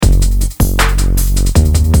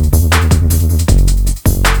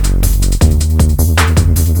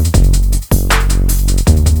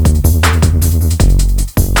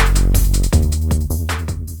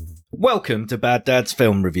Welcome to Bad Dad's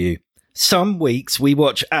Film Review. Some weeks we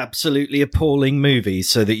watch absolutely appalling movies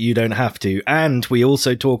so that you don't have to, and we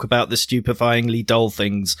also talk about the stupefyingly dull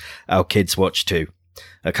things our kids watch too.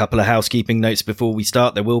 A couple of housekeeping notes before we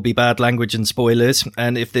start. There will be bad language and spoilers,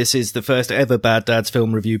 and if this is the first ever Bad Dad's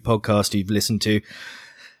Film Review podcast you've listened to,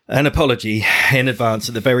 an apology in advance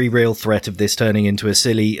at the very real threat of this turning into a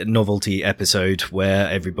silly novelty episode where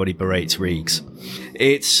everybody berates Reegs.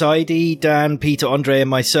 It's Saidi, Dan, Peter, Andre and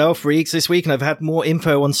myself, Reegs, this week, and I've had more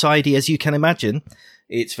info on Saidi as you can imagine.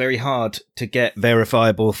 It's very hard to get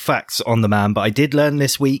verifiable facts on the man, but I did learn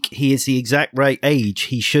this week he is the exact right age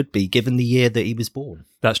he should be given the year that he was born.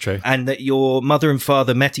 That's true. And that your mother and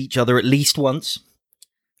father met each other at least once,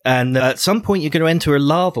 and at some point you're going to enter a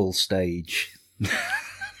larval stage.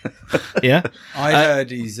 Yeah, I heard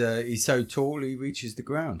he's so tall he reaches the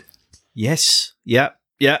ground. Yes, yeah.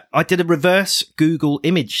 I did a reverse Google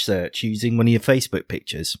image search using one of your Facebook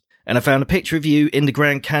pictures, and I found a picture of you in the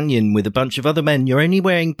Grand Canyon with a bunch of other men. You're only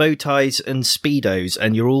wearing bow ties and Speedos,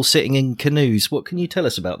 and you're all sitting in canoes. What can you tell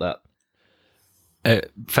us about that?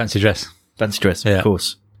 Fancy dress. Fancy dress, Yeah. Of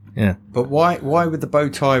course. Yeah. But why with the bow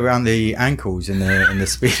tie around the ankles and the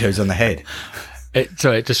Speedos on the head? It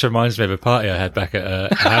just reminds me of a party I had back at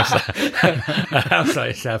a house. A house I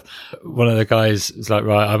used to have. One of the guys was like,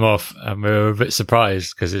 "Right, I'm off," and we were a bit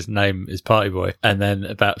surprised because his name is Party Boy. And then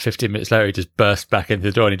about 15 minutes later, he just burst back into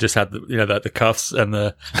the door and he just had the cuffs and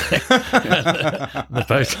the the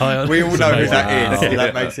bow tie on. We all know who that Wow. is. So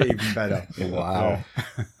that makes it even better. Wow.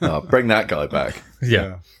 Oh, bring that guy back.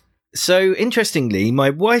 Yeah. So, interestingly, my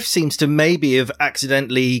wife seems to maybe have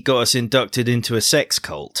accidentally got us inducted into a sex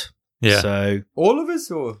cult. Yeah. So, All of us,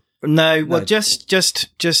 or no, well, No. just us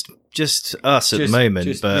at the moment.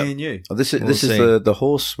 just but me and you. Oh, this is We'll see. the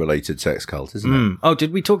horse related sex cult, isn't it? Oh,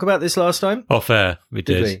 did we talk about this last time? Off air, we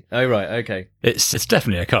did. we? Oh, right, okay. It's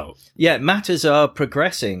definitely a cult. Yeah, matters are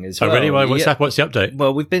progressing as well. Oh, really? What's Yeah. What's the update?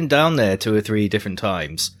 Well, we've been down there 2 or 3 different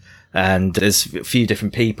times, and there's a few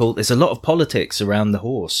different people. There's a lot of politics around the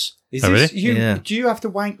horse. Is Oh, this really? you? Yeah. Do you have to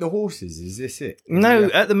wank the horses? Is this it? No,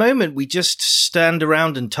 Yeah. at the moment we just stand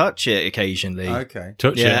around and touch it occasionally. Okay.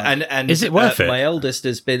 Touch Yeah, it. and Is it worth it? My eldest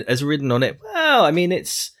has ridden on it. Well, I mean,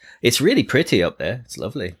 it's really pretty up there. It's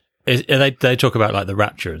lovely. They talk about like the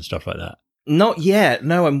rapture and stuff like that. Not yet.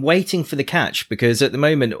 No, I'm waiting for the catch because at the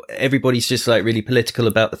moment everybody's just like really political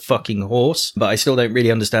about the fucking horse, but I still don't really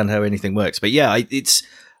understand how anything works. But yeah, it's.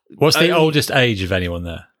 What's the Only- oldest age of anyone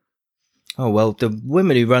there? Oh, well, the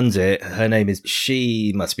woman who runs it, her name is,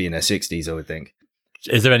 she must be in her 60s, I would think.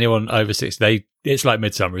 Is there anyone over 60? It's like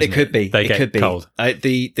midsummer, isn't it? It could be. They It get could be. cold.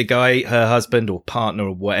 The guy, her husband or partner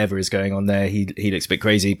or whatever is going on there, he looks a bit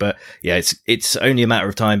crazy, but yeah, it's only a matter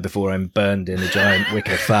of time before I'm burned in a giant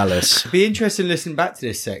wicker phallus. Be interesting to listen back to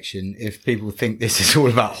this section if people think this is all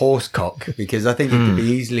about horse cock, because I think it could be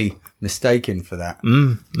easily mistaken for that.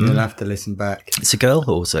 You'll have to listen back. It's a girl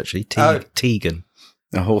horse, actually. Tegan.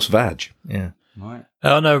 A horse vag. Yeah. Right.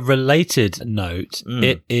 On a related note,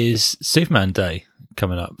 it is Superman Day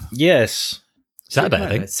coming up. Yes. Saturday, I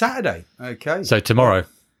think. Saturday. Okay. So tomorrow.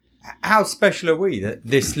 How special are we that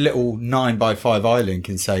this little 9x5 island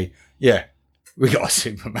can say, yeah, we got a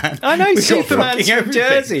Superman. I know, We got Superman's fucking from everything.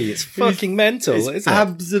 Jersey. It's fucking mental, It's isn't it?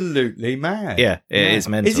 absolutely mad. Yeah, it is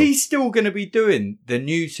mental. Is he still going to be doing the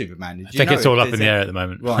new Superman? I think it's all up in the air at the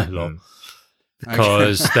moment. Right. Lol.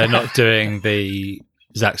 Because they're not doing the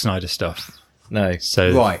Zack Snyder stuff. No.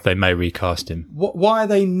 So Right. they may recast him. Why are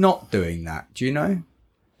they not doing that? Do you know?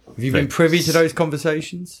 Have you been privy to those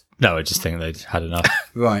conversations? No, I just think they'd had enough.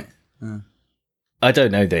 Right. I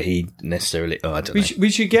don't know that he necessarily... Oh, I don't know. We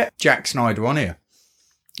should get Jack Snyder on here.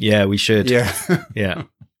 Yeah, we should. Yeah. Yeah.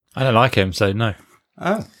 I don't like him, so no.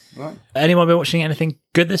 Oh, right. Anyone been watching anything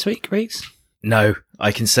good this week, Reeks? No,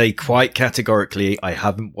 I can say quite categorically I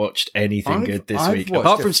haven't watched anything I've- good this I've week, watched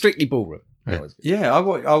apart a- from Strictly Ballroom. Yeah, I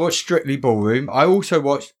watched Strictly Ballroom. I also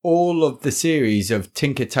watched all of the series of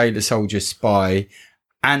Tinker Tailor Soldier Spy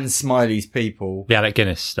and Smiley's People. The Alec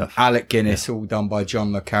Guinness stuff. Alec Guinness, all done by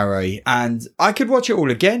John le Carre. And I could watch it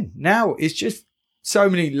all again. Now it's just so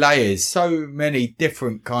many layers, so many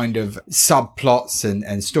different kind of subplots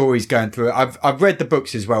and stories going through it. I've read the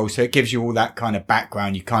books as well, so it gives you all that kind of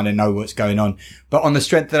background. You kind of know what's going on. But on the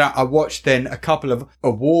strength of that, I watched then a couple of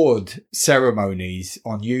award ceremonies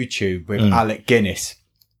on YouTube with Alec Guinness.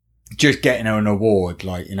 Just getting an award,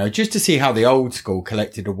 like, you know, just to see how the old school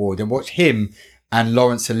collected award, and watch him and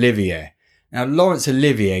Laurence Olivier. Now, Laurence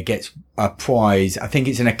Olivier gets a prize. I think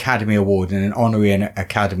it's an Academy Award and an honorary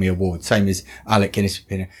Academy Award, same as Alec Guinness.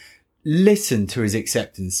 Listen to his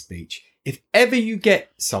acceptance speech. If ever you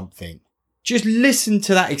get something, just listen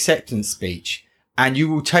to that acceptance speech and you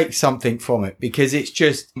will take something from it because it's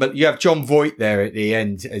just, but you have John Voight there at the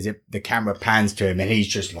end as the camera pans to him and he's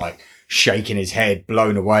just like shaking his head,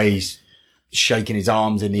 blown away, he's shaking his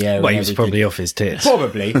arms in the air. Well, he was probably off his tits.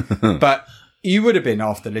 Probably, but you would have been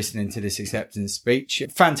after listening to this acceptance speech.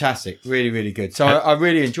 Fantastic. Really, really good. So I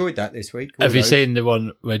really enjoyed that this week. Have you seen the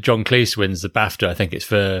one where John Cleese wins the BAFTA? I think it's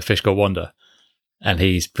for Fish Called Wanda. And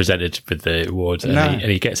he's presented with the award and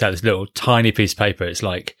he gets out this little tiny piece of paper. It's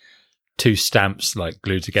like 2 stamps like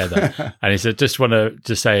glued together. And he said, just want to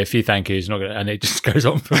just say a few thank yous. Not gonna, and it just goes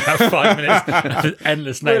on for about 5 minutes.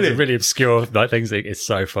 Endless names of really obscure like things. It's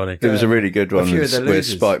so funny. There was a really good one where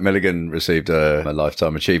losers. Spike Milligan received a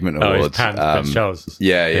Lifetime Achievement Award. Oh, his panned Prince Charles.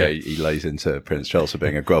 Yeah. He lays into Prince Charles for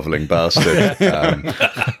being a grovelling bastard.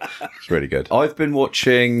 It's really good. I've been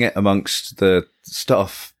watching, amongst the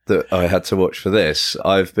stuff that I had to watch for this,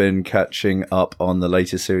 I've been catching up on the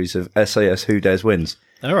latest series of SAS Who Dares Wins.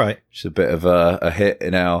 All right. Which is a bit of a hit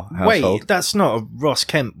in our household. Wait, that's not a Ross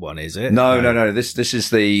Kemp one, is it? No. This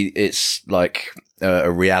is it's like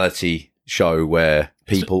a reality show where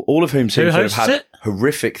people, all of whom seem to have had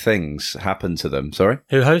horrific things happen to them. Sorry?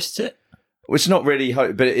 Who hosts it? Well, it's not really,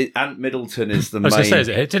 but Ant Middleton is the main I was going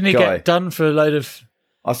to say, didn't he get done for a load of...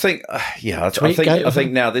 I think, I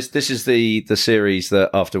think now this is the series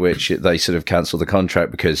that after which they sort of cancelled the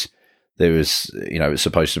contract because there was, it was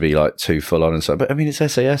supposed to be like too full on and so. But I mean, it's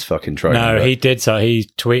SAS fucking training. No, he did so. He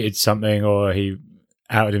tweeted something or he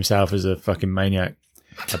outed himself as a fucking maniac,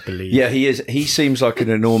 I believe. Yeah, he is. He seems like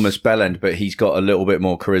an enormous bellend, but he's got a little bit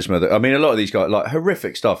more charisma. I mean, a lot of these guys, like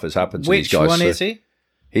horrific stuff has happened to these guys. Which one is he?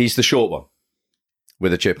 He's the short one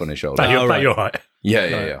with a chip on his shoulder. But you're right.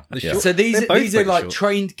 Yeah. So these are like short.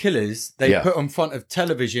 trained killers they put in front of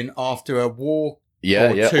television after a war.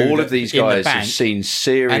 Yeah. All of these guys have seen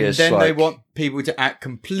serious, and then they want people to act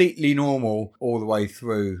completely normal all the way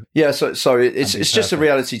through. Yeah, so it's just a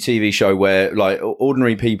reality TV show where like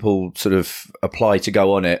ordinary people sort of apply to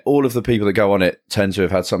go on it. All of the people that go on it tend to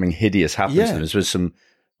have had something hideous happen to them. There's some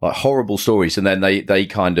like horrible stories, and then they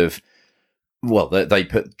kind of they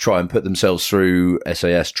try and put themselves through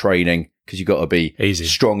SAS training. Because you've got to be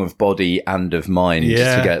strong of body and of mind to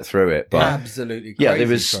get through it. But absolutely crazy. Yeah, there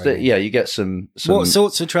was. You get some. What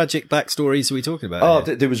sorts of tragic backstories are we talking about?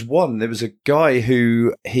 Oh, there was one. There was a guy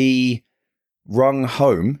who he rung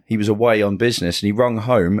home. He was away on business, and he rung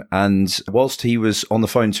home. And whilst he was on the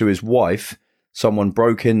phone to his wife, someone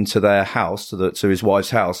broke into their house to his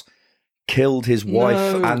wife's house. Killed his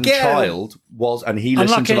wife and child and he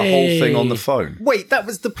listened to the whole thing on the phone. Wait, that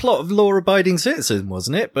was the plot of Law Abiding Citizen,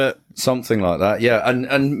 wasn't it? But something like that, yeah.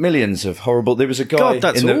 And millions of horrible. There was a guy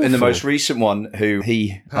in the most recent one who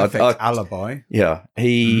perfect alibi. Yeah,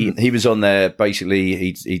 he was on there. Basically,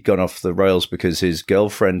 he'd gone off the rails because his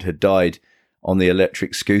girlfriend had died on the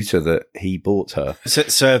electric scooter that he bought her. So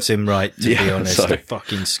it serves him right, to be honest, the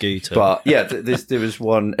fucking scooter. But yeah, there was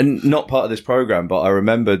one, and not part of this program, but I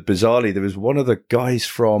remembered bizarrely, there was one of the guys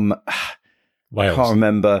from, Wales. I can't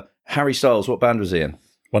remember, Harry Styles, what band was he in?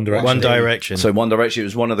 One Direction. One Direction. So One Direction, it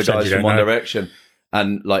was one of the guys from One Direction.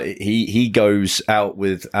 And like he goes out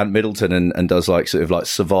with Ant Middleton and does like sort of like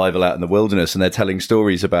survival out in the wilderness, and they're telling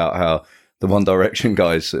stories about how the One Direction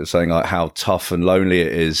guys sort of saying like how tough and lonely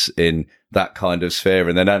it is in that kind of sphere.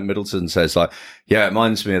 And then Ant Middleton says like, yeah, it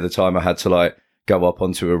reminds me of the time I had to like go up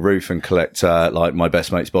onto a roof and collect like my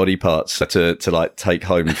best mate's body parts to like take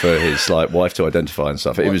home for his like wife to identify and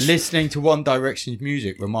stuff. It was listening to One Direction's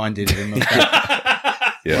music reminded him of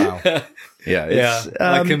that. Yeah. Wow. Yeah,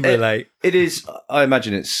 I can relate. It is. I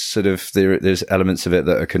imagine it's sort of there's elements of it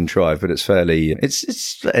that are contrived, but it's fairly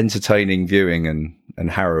it's entertaining viewing and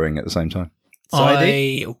harrowing at the same time.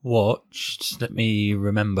 I watched. Let me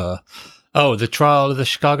remember. Oh, The Trial of the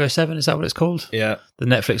Chicago 7. Is that what it's called? Yeah, the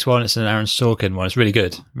Netflix one. It's an Aaron Sorkin one. It's really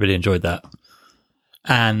good. Really enjoyed that.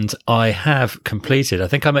 And I have completed. I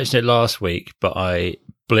think I mentioned it last week, but I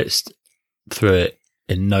blitzed through it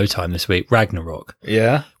in no time this week. Ragnarok.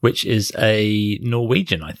 Yeah. Which is a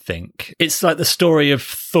Norwegian, I think. It's like the story of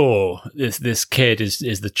Thor. This kid is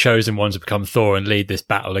the chosen one to become Thor and lead this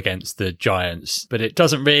battle against the giants. But it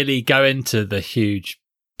doesn't really go into the huge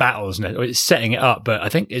battles. It's setting it up, but I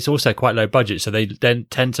think it's also quite low budget. So they then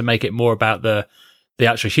tend to make it more about the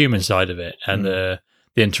actual human side of it and the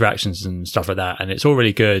interactions and stuff like that. And it's all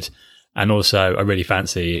really good. And also, I really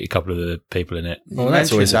fancy a couple of the people in it. Well,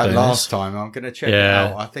 that's always that last time. I'm going to check it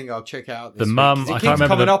out. I think I'll check it out this the mum, week, 'cause I it can't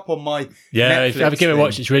remember coming up on my if you have a give it a thing.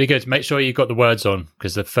 watch, it's really good. Make sure you've got the words on,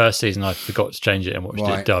 because the first season I forgot to change it and watched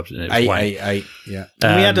it dubbed. And it was wank. 888, yeah.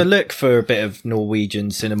 And we had a look for a bit of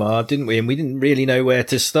Norwegian cinema, didn't we? And we didn't really know where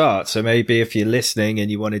to start. So maybe if you're listening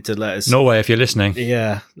and you wanted to let us... Norway, if you're listening.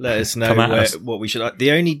 Yeah, let us know Come at us. what we should like.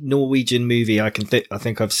 The only Norwegian movie I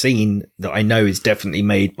think I've seen that I know is definitely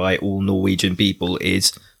made by all Norwegian people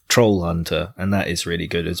is Troll Hunter, and that is really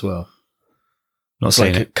good as well. Not It's seen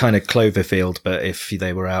like it. a kind of Cloverfield, but if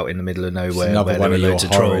they were out in the middle of nowhere Another where there one were of your loads of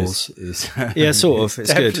trolls. horrors. Yeah, sort of.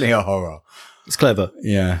 It's good. Definitely a horror. It's clever.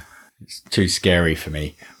 Yeah. It's too scary for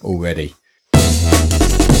me already.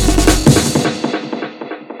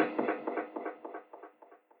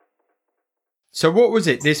 So what was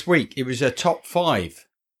it this week? It was a top 5.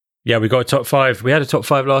 Yeah, we got a top 5. We had a top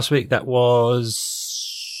 5 last week. That was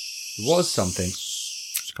something.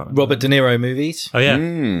 Robert De Niro movies. Oh, yeah.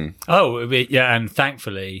 Mm. And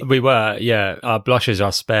thankfully our blushes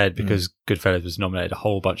are spared because Goodfellas was nominated a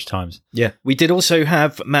whole bunch of times. Yeah. We did also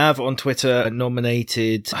have Mav on Twitter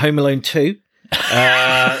nominated Home Alone 2.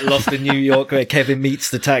 Lost in New York, where Kevin meets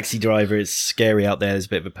the taxi driver. It's scary out there. There's a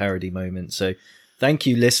bit of a parody moment. So thank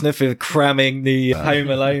you, listener, for cramming the Home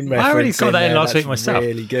Alone reference. I already got that in last That's week myself.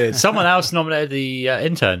 Really good. Someone else nominated the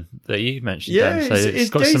intern that you mentioned. Yeah, Dan, so it's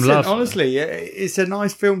got decent, some love. honestly. It's a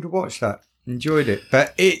nice film to watch that. Enjoyed it.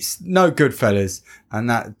 But it's no Goodfellas, and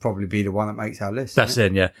that'd probably be the one that makes our list. That's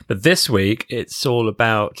in, yeah. But this week, it's all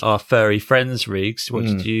about our furry friends, Riggs. What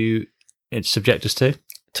did you subject us to?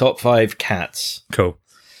 Top 5 cats. Cool.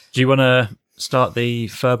 Do you want to start the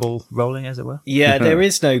furball rolling, as it were? Yeah, there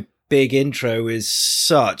is no big intro as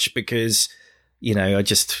such because, I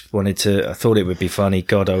just I thought it would be funny.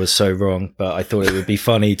 God, I was so wrong, but I thought it would be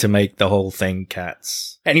funny to make the whole thing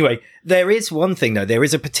cats. Anyway, there is one thing though. There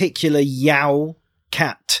is a particular yowl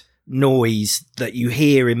cat noise that you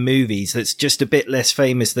hear in movies that's just a bit less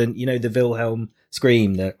famous than, the Wilhelm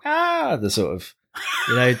scream, the sort of,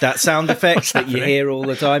 that sound effect that you hear all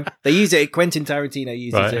the time. They use it. Quentin Tarantino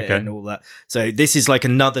uses it and all that. So this is like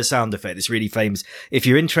another sound effect. It's really famous. If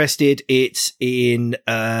you're interested, it's in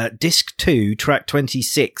disc 2, track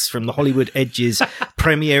 26 from the Hollywood Edges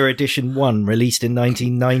Premiere Edition 1, released in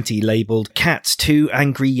 1990, labeled Cats 2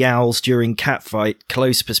 Angry Yowls During Catfight,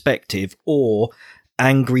 Close Perspective, or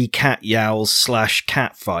Angry Cat Yowls /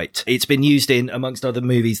 Cat Fight. It's been used in, amongst other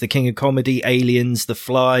movies, The King of Comedy, Aliens, The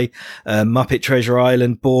Fly, Muppet Treasure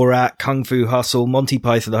Island, Borat, Kung Fu Hustle, Monty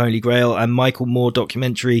Python, The Holy Grail, and Michael Moore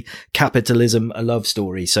documentary, Capitalism, A Love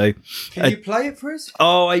Story. So, Can you play it for us?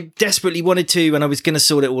 Oh, I desperately wanted to, and I was going to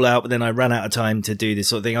sort it all out, but then I ran out of time to do this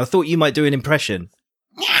sort of thing. I thought you might do an impression.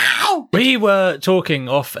 We were talking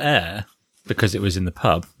off air because it was in the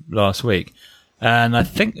pub last week. And I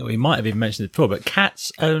think we might have even mentioned it before, but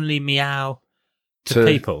cats only meow to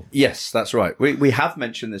people. Yes, that's right. We have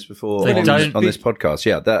mentioned this before They on don't- this podcast.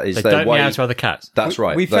 Yeah, that is They their don't way. meow to other cats. That's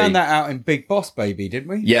right. We found that out in Big Boss Baby, didn't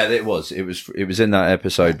we? Yeah, it was. It was in that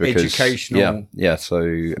episode because Educational. Yeah.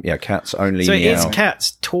 So cats only So it meow. is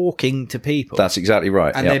cats talking to people. That's exactly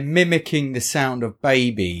right. And yeah. they're mimicking the sound of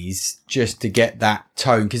babies just to get that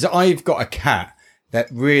tone. Because I've got a cat that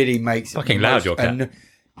really makes Fucking it loud, your cat. and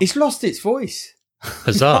it's lost its voice.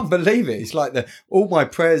 Huzzah. Can't believe it. It's like all my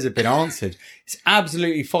prayers have been answered. It's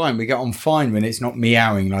absolutely fine. We get on fine when it's not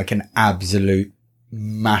meowing like an absolute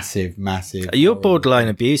massive. You're borderline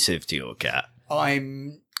abusive to your cat.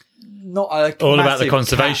 I'm not a All about the massive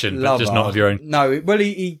conservation, cat but just lover. not of your own. No, well,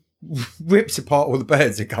 he rips apart all the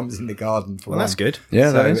birds that comes in the garden for Well, that's good.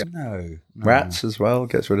 Yeah, that So, is. no. Rats as well.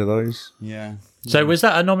 Gets rid of those. Yeah. So was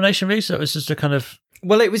that a nomination, Reece? Or was just a kind of...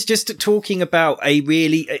 Well, it was just talking about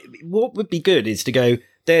what would be good is to go,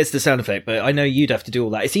 there's the sound effect, but I know you'd have to do all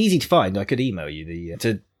that. It's easy to find. I could email you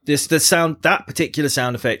that particular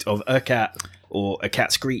sound effect of a cat or a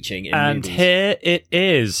cat screeching in And movies. here it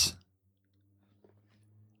is.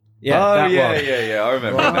 Yeah, that one. yeah. I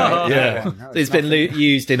remember that. Yeah. No, It's been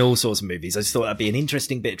used in all sorts of movies. I just thought that'd be an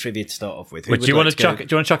interesting bit of trivia to start off with. Who Would would you like want to go? chuck? Do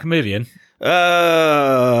you want to chuck a movie in?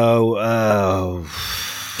 Oh.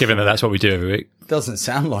 Given that that's what we do every week. Doesn't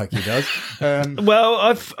sound like he does. Well,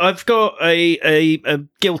 I've got a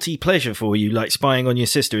guilty pleasure for you, like spying on your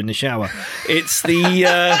sister in the shower. It's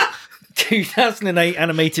the 2008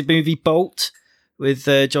 animated movie Bolt with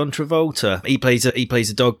John Travolta. He plays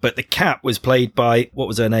a dog, but the cat was played by, what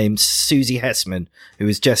was her name, Susie Hessman, who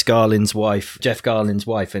was Jeff Garlin's wife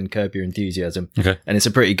in Curb Your Enthusiasm. Okay. And it's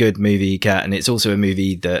a pretty good movie, cat, and it's also a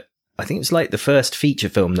movie that I think it was like the first feature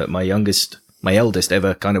film that my youngest my eldest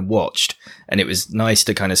ever kind of watched. And it was nice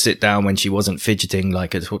to kind of sit down when she wasn't fidgeting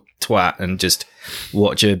like a twat and just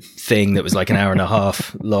watch a thing that was like an hour and a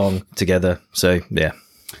half long together. So, yeah.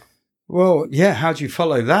 Well, yeah, how do you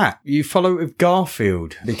follow that? You follow it with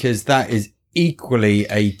Garfield, because that is equally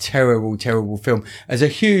a terrible, terrible film. As a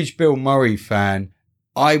huge Bill Murray fan,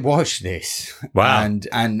 I watched this. Wow.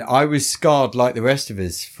 And I was scarred like the rest of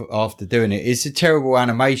us after doing it. It's a terrible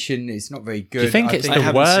animation. It's not very good. Do you think it's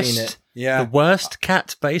the worst? Yeah. The worst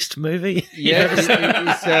cat-based movie? Yeah,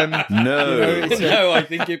 No, I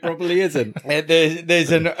think it probably isn't.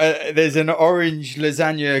 There's an orange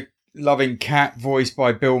lasagna loving cat voiced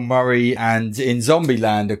by Bill Murray, and in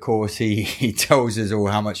Zombieland, of course, he tells us all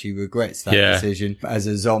how much he regrets that decision as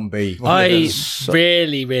a zombie. I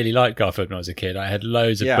really, really liked Garfield when I was a kid. I had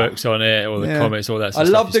loads of books on it, all the comics, all that stuff. I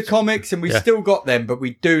love the comics, and we still got them, but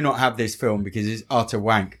we do not have this film because it's utter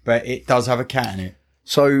wank, but it does have a cat in it.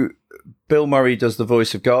 So Bill Murray does the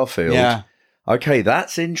voice of Garfield. Yeah. Okay,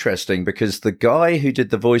 that's interesting, because the guy who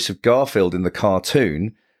did the voice of Garfield in the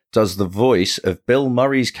cartoon does the voice of Bill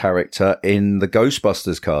Murray's character in the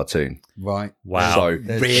Ghostbusters cartoon. Right. Wow. So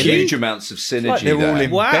Really? huge amounts of synergy Like they're all there.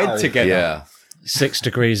 in bed together. Yeah. 6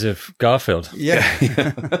 Degrees of Garfield. Yeah.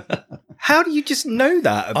 How do you just know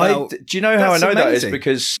that about... Do you know how I That's know that is? amazing.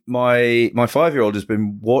 Because my 5-year-old has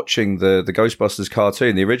been watching the Ghostbusters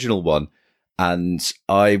cartoon, the original one, and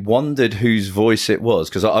I wondered whose voice it was,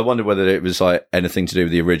 because I wondered whether it was like anything to do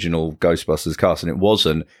with the original Ghostbusters cast, and it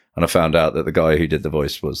wasn't. And I found out that the guy who did the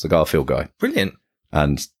voice was the Garfield guy. Brilliant.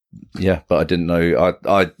 And yeah, but I didn't know.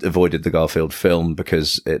 I avoided the Garfield film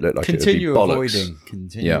because it looked like it would be bollocks.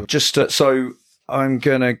 Continue. Yeah, just so I'm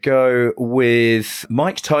gonna go with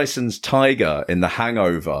Mike Tyson's Tiger in The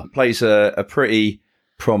Hangover. Plays a pretty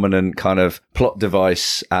prominent kind of plot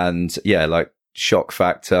device, and like shock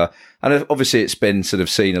factor. And obviously it's been sort of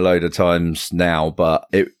seen a load of times now, but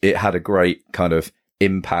it had a great kind of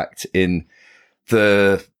impact in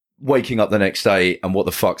the waking up the next day and what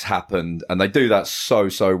the fuck's happened. And they do that so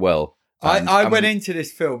well. And, I went into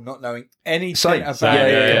this film not knowing anything about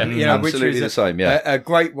Yeah. it, you know, which Absolutely was the same, yeah. a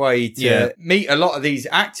great way to meet a lot of these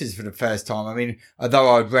actors for the first time. I mean,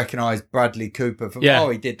 although I'd recognise Bradley Cooper from,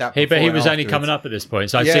 he did that before. But he was only afterwards. coming up at this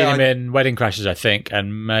point. So I'd seen him in Wedding Crashers, I think,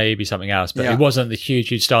 and maybe something else. But he wasn't the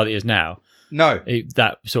huge star that he is now. No.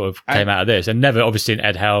 That sort of came out of this. And never, obviously, in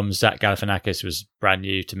Ed Helms, Zach Galifianakis was brand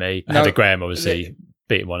new to me. Heather Graham, obviously,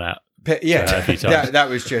 beating one out. Yeah, a few times. that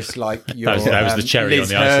was just like your that was the cherry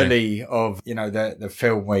Liz on the icing. Hurley of, you know, the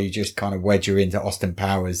film where you just kind of wedge her into Austin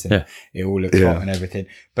Powers and it all looks hot and everything.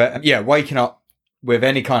 But waking up with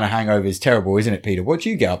any kind of hangover is terrible, isn't it, Peter? What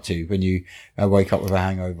do you get up to when you wake up with a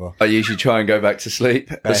hangover? I usually try and go back to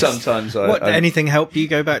sleep, but sometimes anything help you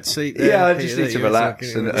go back to sleep? I just need to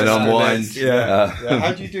relax and unwind.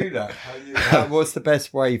 How do you do that? What's the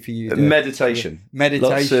best way for you? Meditation.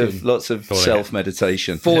 Lots of Oh,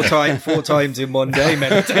 self-meditation. Four times in one day.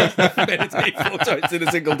 Meditate 4 times in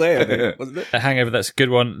a single day, I think, wasn't it? A hangover, that's a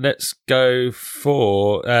good one. Let's go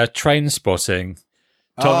for Train Spotting.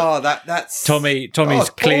 That's Tommy's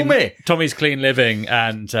clean living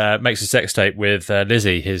and makes a sex tape with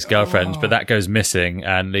Lizzie, his girlfriend, but that goes missing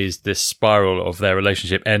and leaves this spiral of their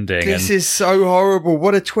relationship ending. This is so horrible.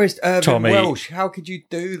 What a twist. Tommy Welsh, how could you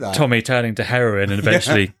do that? Tommy turning to heroin and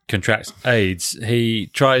eventually contracts AIDS.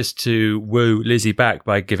 He tries to woo Lizzie back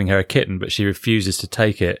by giving her a kitten, but she refuses to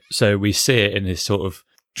take it. So we see it in this sort of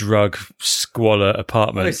drug squalor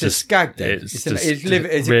apartment. Well, it's a skag den.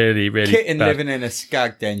 It's really kitten bad. living in a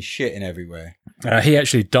skag den, shitting everywhere. He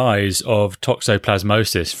actually dies of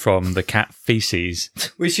toxoplasmosis from the cat feces.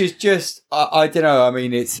 Which is just, I don't know. I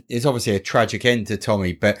mean, it's obviously a tragic end to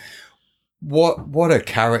Tommy, but what a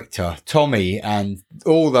character, Tommy, and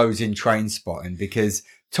all those in Train Spotting, because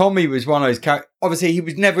Tommy was one of those characters. Obviously, he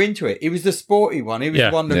was never into it. He was the sporty one. He was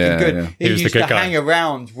the one looking good. Yeah. He was used the to good guy. hang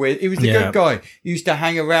around with. He was the good guy. He used to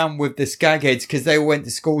hang around with the skagheads because they all went to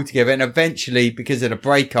school together. And eventually, because of the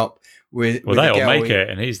breakup with Well, with they the all girl, make it,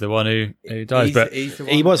 and he's the one who dies. But he's the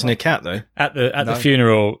one He wasn't a cat, though. at the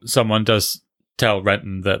funeral, someone does tell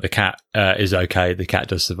Renton that the cat is okay. The cat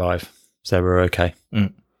does survive, so we're okay.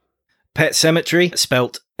 Pet Cemetery,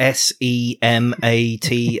 spelt Sematary,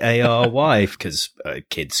 because a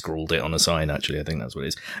kid scrawled it on a sign, actually. I think that's what it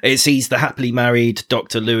is. It sees the happily married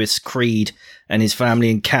Dr. Lewis Creed and his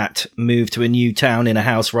family and cat move to a new town in a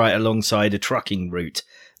house right alongside a trucking route.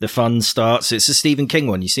 The fun starts. It's a Stephen King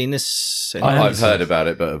one. You seen this? I've heard about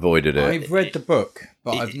it, but avoided it. I've read the book,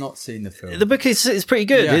 but I've not seen the film. The book is pretty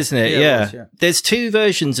good, isn't it? Yeah, it was. There's 2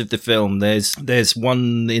 versions of the film. There's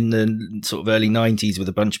one in the sort of early 90s with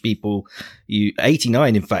a bunch of people.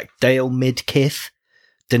 89, in fact. Dale Midkiff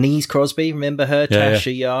Denise Crosby, remember her? Yeah,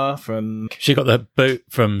 Tasha Yar from... She got the boot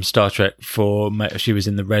from Star Trek she was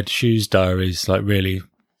in the Red Shoes Diaries, like really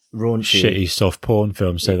Raunchy. shitty soft porn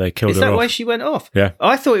film, so they killed Is her that off. why she went off? Yeah.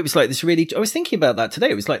 I thought it was like this really... I was thinking about that today.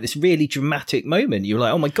 It was like this really dramatic moment. You were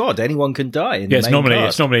like, oh my God, anyone can die in the it's main normally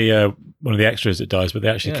cast. one of the extras that dies, but they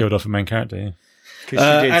actually killed off a main character. Yeah.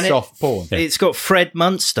 Because she and did soft porn. It's got Fred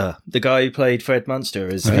Munster, the guy who played Fred Munster,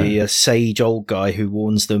 as the sage old guy who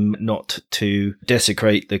warns them not to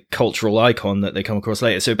desecrate the cultural icon that they come across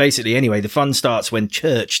later. So basically, anyway, the fun starts when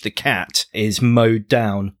Church, the cat, is mowed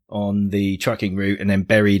down on the trucking route and then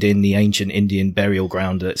buried in the ancient Indian burial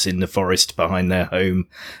ground that's in the forest behind their home.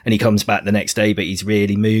 And he comes back the next day, but he's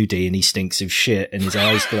really moody and he stinks of shit and his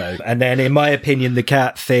eyes glow. And then, in my opinion, the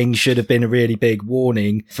cat thing should have been a really big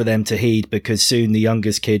warning for them to heed, because soon the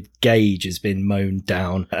youngest kid, Gage, has been mown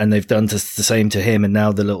down and they've done the same to him. And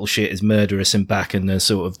now the little shit is murderous and back and a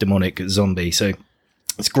sort of demonic zombie. So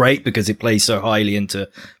it's great because it plays so highly into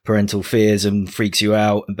parental fears and freaks you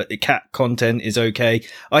out, but the cat content is okay.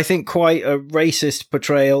 I think quite a racist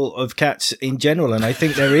portrayal of cats in general, and I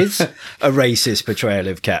think there is a racist portrayal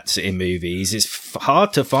of cats in movies. It's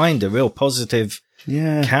hard to find a real positive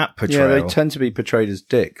cat portrayal. Yeah, they tend to be portrayed as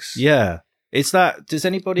dicks. Yeah. Is that, does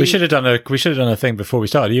anybody... We should have done a thing before we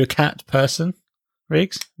started. Are you a cat person,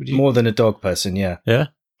 Riggs? More than a dog person, yeah. Yeah?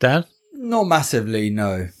 Dan? Not massively,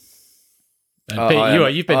 no.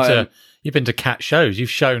 Pete, you've been to cat shows. You've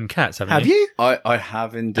shown cats, haven't you? Have you? I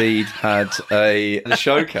have indeed had a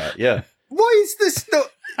show cat, yeah. Why is this not...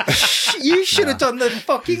 You should have done the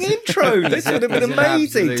fucking intro. This would have been He's an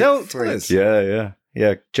amazing. absolute Tell freak. us.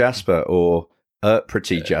 Yeah. Jasper, or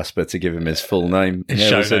Pretty Jasper, to give him his full name. His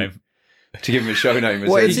Yeah, show name. To give him his show name.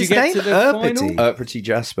 What Did is you his get name? to the final? Pretty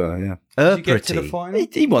Jasper, yeah. Did you get to the final?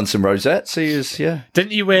 He won some rosettes. He was, yeah.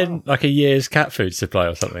 Didn't you win like a year's cat food supply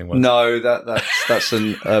or something? Once? No, that's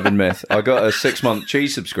an urban myth. I got a 6-month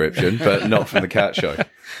cheese subscription, but not from the cat show.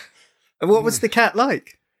 What was the cat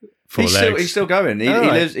like? Four legs. He's still going. He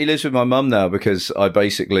lives with my mum now, because I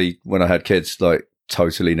basically, when I had kids, like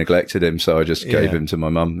totally neglected him, so I just gave him to my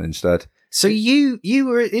mum instead. So you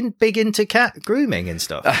were big into cat grooming and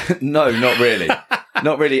stuff? No, not really.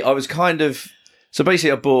 Not really. I was kind of... So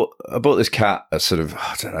basically, I bought this cat a sort of,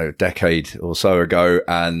 I don't know, a decade or so ago,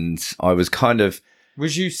 and I was kind of...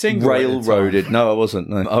 Was you single? Railroaded. No, I wasn't.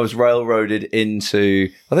 No. I was railroaded into,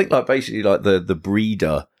 I think, like basically like the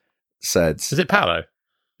breeder said. Is it Paolo?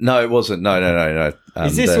 No, it wasn't. No.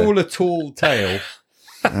 Is this all a tall tale?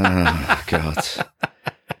 Oh, God.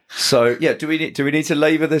 So yeah, do we need to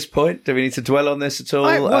labour this point? Do we need to dwell on this at all?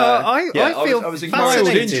 I feel I was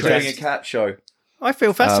fascinated. enjoying a cat show. I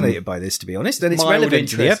feel fascinated by this, to be honest, and it's Mild relevant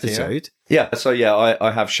to the interest, episode. Yeah. So yeah,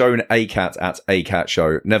 I have shown a cat at a cat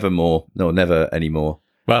show. Never more. No, never anymore.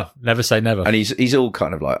 Well, never say never. And he's all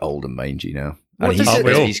kind of like old and mangy now. What And does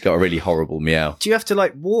it- he's got a really horrible meow. Do you have to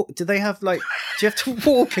like walk? Do they have like? Do you have to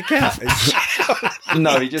walk a cat?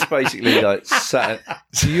 No, he just basically like sat.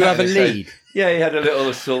 Do you have a lead? Yeah, he had a little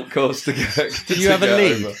assault course to go. Did you have a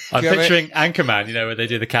lead? I'm Do you have picturing Anchorman, where they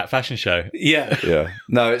do the cat fashion show. Yeah. Yeah.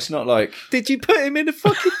 No, it's not like. Did you put him in a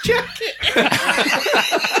fucking jacket?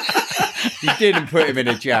 You didn't put him in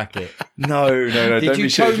a jacket. No. Did Don't you be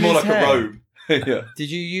sure. It's comb more his like hair? a robe. Yeah. Did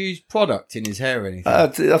you use product in his hair or anything? I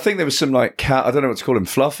think there was some like cat. I don't know what to call them.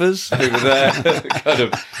 Fluffers who were there, kind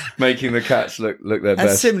of making the cats look their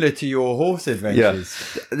That's best. similar to your horse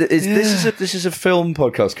adventures. This is a film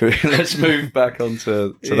podcast. Let's move back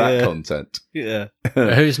onto that content. Yeah.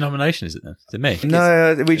 Whose nomination is it then? Is it me?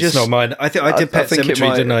 No, we It's just not mine. I think I did Pet think it Cemetery,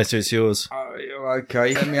 might- didn't I? So it's yours.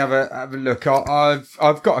 Okay, let me have a look.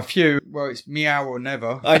 I've got a few. Well, it's meow or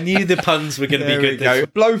never. I knew the puns were going to There be we good. go.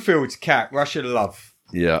 Blowfield's cat, Russian love.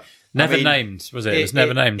 Yeah. Never I mean, named, was it? It was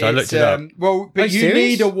never named. I looked it's, it up. Well, but Are you you serious?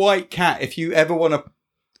 need a white cat if you ever want to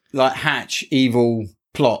like hatch evil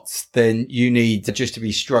plots. Then you need just to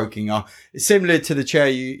be stroking her. It's similar to the chair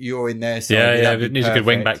you're in there. So Yeah. It needs a good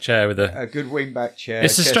wingback chair with a. A good wingback chair.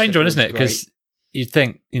 It's a strange one, isn't it? Chesterfield's Because you'd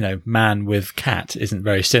think, man with cat isn't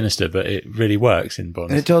very sinister, but it really works in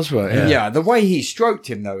Bond. It does work. great. Yeah. Yeah, the way he stroked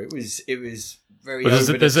him though, it was very Well,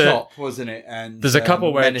 over the top, wasn't it? And There's a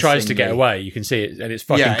couple where it tries to get menacingly. away. You can see it, and it's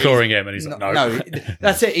fucking Yeah, clawing him, and he's like, no. No,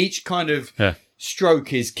 that's it. Each kind of Yeah.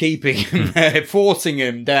 stroke is keeping him there, forcing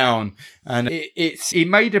him down. And he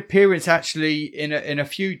made appearance actually in a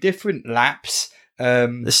few different laps.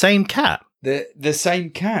 The same cat. The same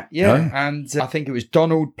cat, yeah. Oh. And I think it was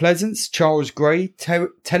Donald Pleasance, Charles Gray, Telly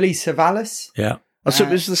Savalas, Yeah. So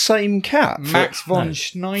it was the same cat Max von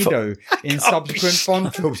Schneider in subsequent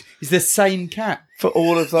Bond films. It's the same cat. for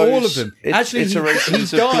all of those. All of them. Actually,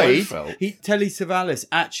 iterations he of died. Blofeld. Telly Savalas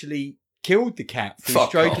actually killed the cat. Fuck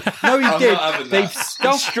Straight. off. No, he I'm did. not having They've that.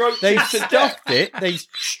 stuffed it. They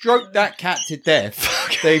stroked that cat to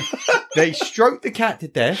death. They stroked the cat to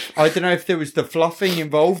death. I don't know if there was the fluffing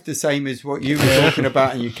involved, the same as what you were talking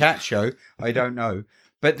about in your cat show. I don't know.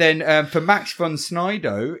 But then for Max von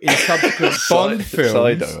Sydow in subsequent Bond films,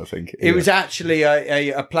 Sydow, I think. it was actually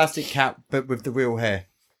a plastic cat, but with the real hair.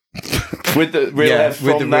 With the real hair from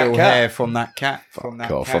with the that real cat? hair from that cat. From that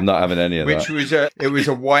God, cat. I'm not having any of Which that. was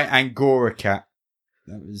a white Angora cat.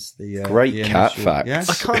 That was the Great the cat initial- facts. Yeah?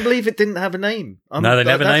 I can't believe it didn't have a name. No, they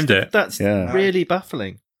never named it. That's Yeah. really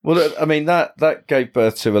baffling. Well, I mean, that gave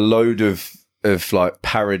birth to a load of like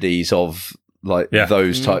parodies of like Yeah.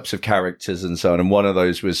 those types of characters and so on. And one of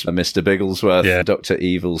those was Mr. Bigglesworth, Yeah. Dr.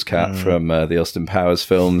 Evil's cat from the Austin Powers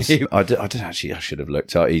films. I didn't actually, I should have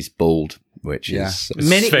looked up. He's bald, which Yeah. is,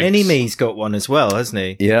 Mini Sphinx. Me's got one as well, hasn't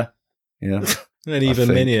he? yeah. And even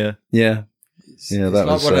think. Minier. Yeah. Yeah, It's that like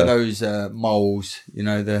was one of those moles, you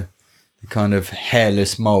know, the kind of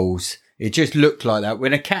hairless moles. It just looked like that.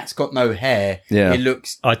 When a cat's got no hair, Yeah. it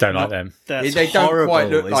looks. I don't like them. That's they don't horrible, quite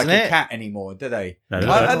look like isn't a it? cat anymore, do they? No,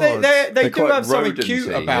 They They're do quite have something rodent-y, cute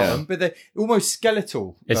about yeah. them, but they're almost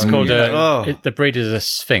skeletal. It's though, called you know. Oh. the breed is a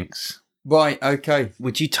Sphinx. Right, okay.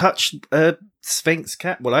 Would you touch a Sphinx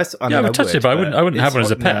cat? Well, I Yeah, mean, I would touch it, but I wouldn't have one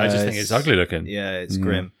as a pet. I just think it's- it's ugly looking. Yeah, it's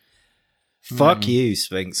grim. Fuck you,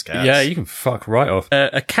 Sphinx cats. Yeah, you can fuck right off.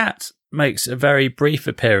 A cat makes a very brief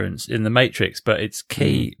appearance in The Matrix, but it's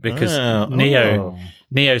key because Oh.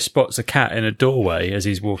 Neo spots a cat in a doorway as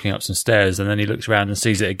he's walking up some stairs, and then he looks around and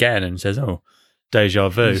sees it again and says, "Oh, deja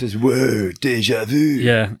vu." He says, whoa, deja vu.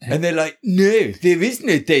 Yeah, And they're like, no, there is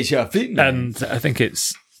no deja vu. and I think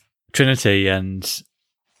it's Trinity, and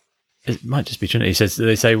it might just be Trinity. He says,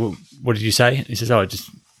 they say, well, "What did you say?" He says, "Oh, I just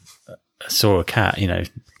saw a cat." You know,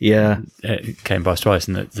 Yeah. it came by us twice,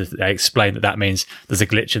 and they explain that means there's a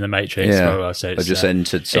glitch in the Matrix. Yeah. Well, so I it's, just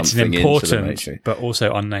entered it's an something into the important Matrix. but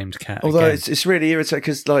also unnamed cat. Although again. it's really irritating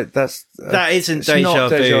because like That isn't it's deja not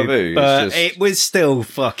vu, deja vu, but it's just- it was still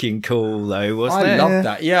fucking cool, though, wasn't I it? love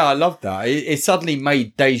that. Yeah, I love that. It suddenly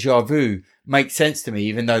made deja vu make sense to me,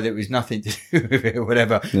 even though there was nothing to do with it or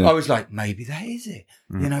whatever. Yeah. I was like, maybe that is it.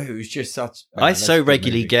 You know, it was just such. I that's so a good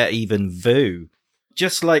regularly movie. get even vu.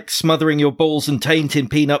 Just like smothering your balls and taint in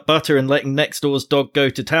peanut butter and letting next door's dog go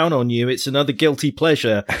to town on you, it's another guilty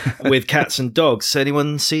pleasure with cats and dogs.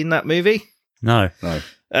 Anyone seen that movie? no.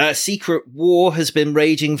 Secret war has been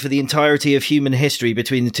raging for the entirety of human history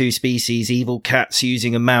between the two species, evil cats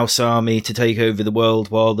using a mouse army to take over the world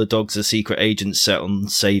while the dogs are secret agents set on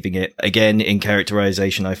saving it. Again, in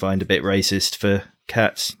characterization, I find a bit racist for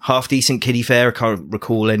cats. Half decent kiddie fare. I can't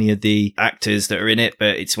recall any of the actors that are in it,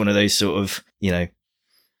 but it's one of those sort of, you know,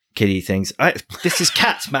 kiddie things. This is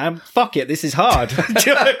cats, man. Fuck it. This is hard. Do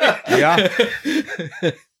you know what I mean?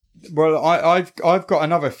 Yeah. Well, I've got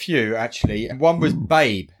another few actually. One was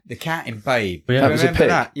Babe, the cat in Babe. Yeah. That was a Remember pig.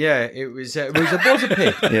 that? Yeah, it was a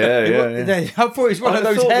pig. Yeah. I thought it was one of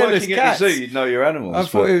those hairless cats. You'd know your animals. I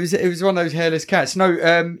thought it was one of those hairless cats. No,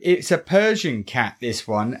 it's a Persian cat. This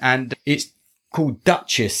one, and it's called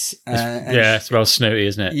Duchess. And Yeah, it's well snooty,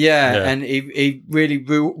 isn't it? yeah, and he really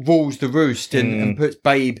rules the roost and puts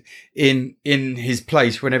Babe in his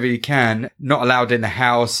place whenever he can. Not allowed in the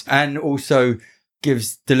house, and also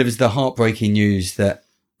delivers the heartbreaking news that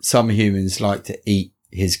some humans like to eat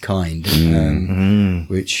his kind.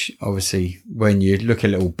 Which obviously, when you look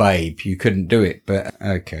at little Babe, you couldn't do it. But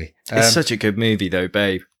okay, It's such a good movie, though,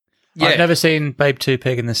 Babe. I've never seen Babe 2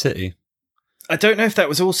 Pig in the City. I don't know if that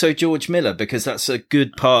was also George Miller, because that's a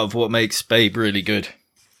good part of what makes Babe really good.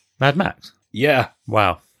 Mad Max. Yeah.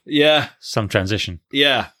 Wow. Yeah. Some transition.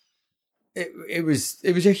 Yeah. It was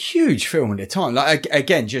a huge film at the time. Like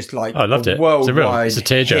again, just like I loved it. Worldwide, It's a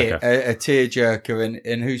tearjerker. hit, a tearjerker,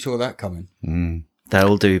 and who saw that coming?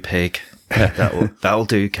 That'll do, pig. That'll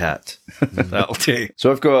do, cat. That'll do. So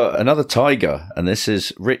I've got another tiger, and this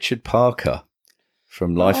is Richard Parker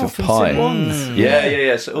from Life of from Pi. Simon's.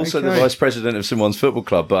 Yeah. So also the Okay. vice president of Simon's Football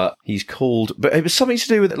Club, but he's called. But it was something to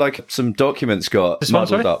do with like some documents got This one,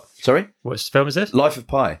 muddled sorry? up. Sorry, What film is this? Life of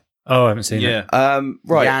Pi. Oh, I haven't seen Yeah. it.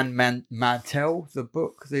 Right. Jan Mantel, the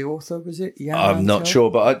book, the author, was it? Jan I'm not Mantel?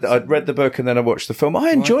 sure, but I'd read the book and then I watched the film.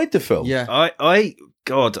 I enjoyed the film. Yeah.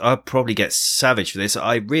 God, I'd probably get savage for this.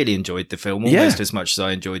 I really enjoyed the film almost as much as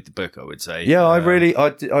I enjoyed the book, I would say. Yeah, I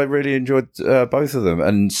really enjoyed both of them.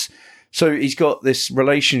 And so he's got this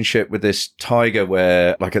relationship with this tiger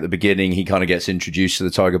where, like at the beginning, he kind of gets introduced to the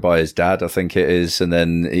tiger by his dad, I think it is. And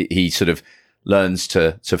then he sort of learns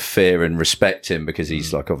to fear and respect him because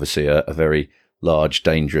he's like obviously a very large,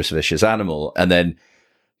 dangerous, vicious animal. And then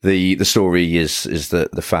the story is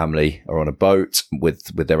that the family are on a boat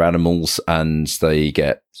with their animals, and they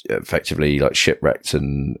get effectively like shipwrecked,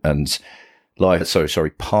 and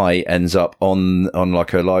Pi ends up on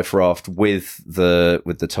like a life raft with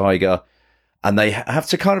the tiger, and they have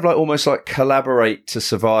to kind of like almost like collaborate to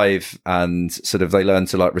survive, and sort of they learn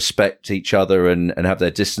to like respect each other and have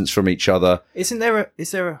their distance from each other. Is there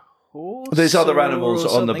a horse? There's other animals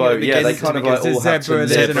on the boat. Yeah, they kind of like all have to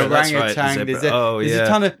there's an live. orangutan. There's a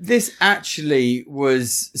ton of. This actually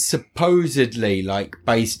was supposedly like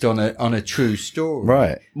based on a true story,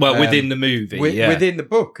 Right. Well, within the movie, within the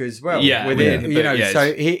book as well. Yeah, within the you book, know. yes.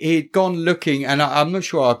 So he'd gone looking, and I'm not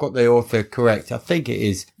sure I got the author correct. I think it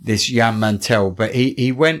is this Jan Mantell, but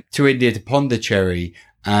he went to India to Pondicherry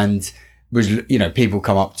and was, you know, people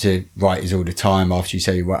come up to writers all the time after you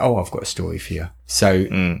say, well, oh, I've got a story for you. So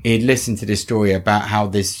he'd listened to this story about how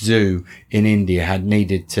this zoo in India had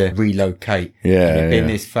needed to relocate. Yeah, and it'd been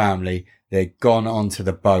yeah. this family. They'd gone onto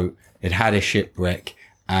the boat. They'd had a shipwreck.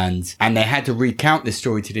 And they had to recount this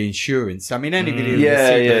story to the insurance. I mean, anybody who's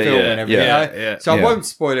seen the film and everything. So I won't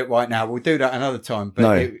spoil it right now. We'll do that another time. But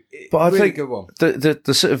No. But I really think good one.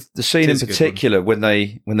 the sort of the scene in is a good particular when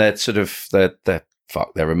they're sort of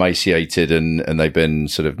they're emaciated and they've been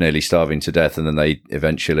sort of nearly starving to death, and then they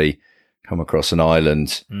eventually come across an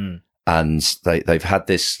island and they've had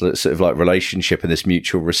this sort of like relationship and this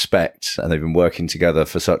mutual respect, and they've been working together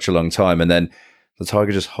for such a long time, and then the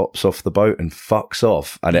tiger just hops off the boat and fucks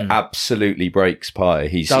off, and it absolutely breaks Pi.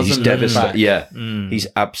 He's devastated. Yeah, he's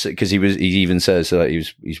absolutely, because he even says that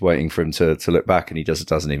he's waiting for him to look back, and he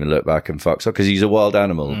doesn't even look back and fucks off because he's a wild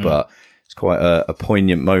animal. But it's quite a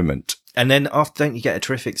poignant moment. And then after, don't you get a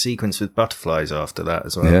terrific sequence with butterflies after that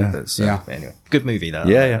as well? Yeah. Anyway, good movie that.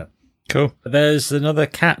 Yeah. Cool. There's another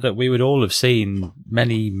cat that we would all have seen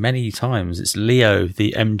many, many times. It's Leo,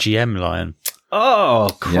 the MGM lion. Oh,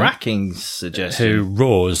 cracking suggestion. Who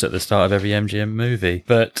roars at the start of every MGM movie.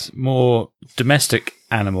 But more domestic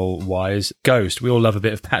animal-wise, Ghost. We all love a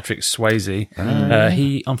bit of Patrick Swayze.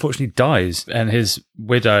 He unfortunately dies, and his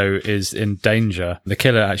widow is in danger. The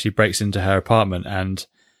killer actually breaks into her apartment, and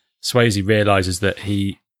Swayze realises that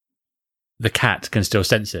the cat can still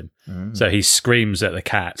sense him. So he screams at the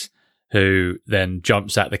cat, who then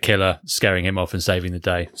jumps at the killer, scaring him off and saving the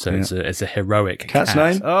day. So it's a heroic Cat's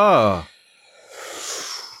cat. name? Oh,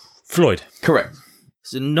 Floyd. Correct.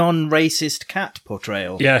 it's a non-racist cat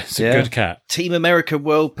portrayal. Yeah, it's a good cat. Team America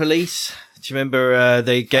World Police. Do you remember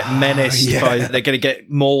they get menaced by, they're going to get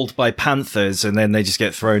mauled by panthers, and then they just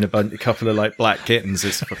get thrown a couple of like black kittens.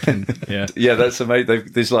 It's fucking, Yeah, that's amazing.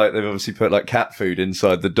 They've obviously put like cat food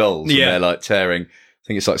inside the dolls, and they're like tearing. I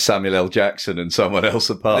think it's like Samuel L. Jackson and someone else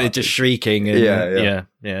apart. They're just shrieking. And,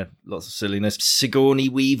 yeah. Lots of silliness. Sigourney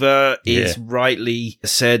Weaver is rightly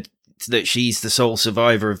said that she's the sole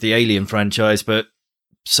survivor of the Alien franchise, but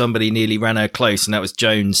somebody nearly ran her close, and that was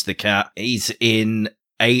Jones the cat. He's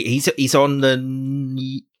on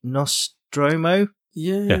the Nostromo.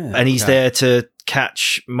 Yeah. And he's there to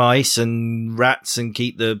catch mice and rats and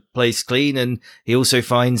keep the place clean. And he also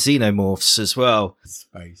finds xenomorphs as well.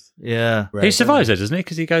 Space. Yeah. He survives it, doesn't he?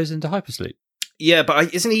 Because he goes into hypersleep. Yeah,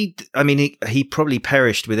 but isn't he? I mean, he probably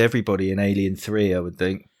perished with everybody in Alien 3, I would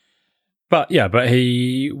think. But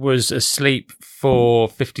he was asleep for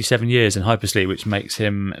 57 years in hypersleep, which makes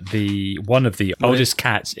him one of the oldest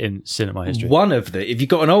cats in cinema history. Have you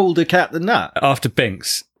got an older cat than that? After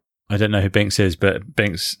Binks. I don't know who Binks is, but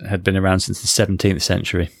Binks had been around since the 17th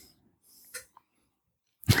century.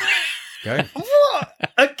 Okay. What?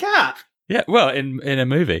 A cat? Yeah, well, in a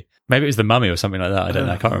movie. Maybe it was The Mummy or something like that. I don't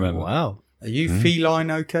know. I can't remember. Wow. Are you feline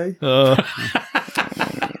okay?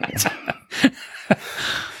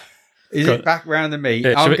 Is it back round to me?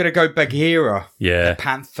 Yeah, I'm going to go Bagheera. Yeah. The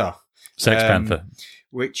panther. Sex Panther.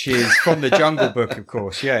 Which is from the Jungle Book, of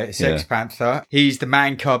course. Yeah, it's Sex Panther. He's the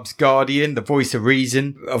man cub's guardian, the voice of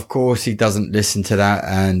reason. Of course, he doesn't listen to that,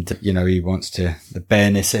 and he wants the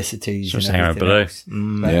bare necessities. Just hang around below.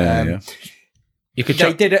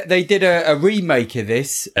 They did a remake of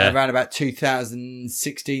this around about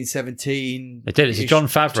 2016, 17. They did. It's a Jon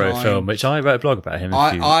Favreau film, which I wrote a blog about him.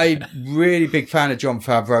 I'm really big fan of Jon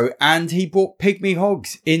Favreau, and he brought Pygmy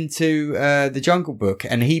Hogs into the Jungle Book,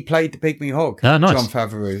 and he played the Pygmy Hog, nice. Jon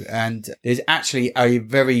Favreau. And there's actually a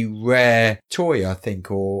very rare toy, I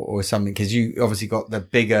think, or something, because you obviously got the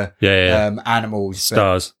bigger animals,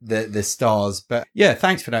 stars, the stars. But yeah,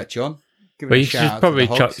 thanks for that, John. Well, you should probably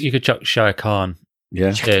you could chuck Shire Khan. Yeah,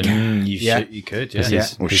 you could. Yeah,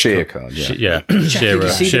 or Shere Khan. Shearer. Did you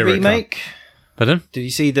see the remake? Pardon? Did you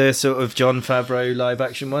see the sort of Jon Favreau live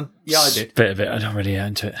action one? Yeah, I did. Bit of it. I don't really get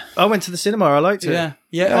into it. I went to the cinema. I liked it.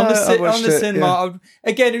 Yeah. On I the watched it, cinema.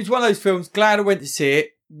 Again, it was one of those films. Glad I went to see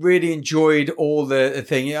it. Really enjoyed all the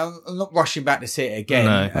thing. I'm not rushing back to see it again.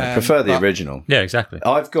 No, I prefer the original. Yeah, exactly.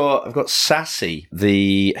 I've got Sassy,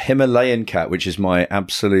 the Himalayan cat, which is my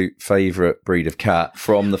absolute favourite breed of cat,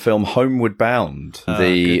 from the film Homeward Bound.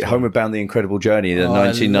 Homeward Bound, The Incredible Journey, the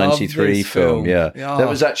 1993 film. Yeah. There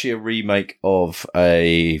was actually a remake of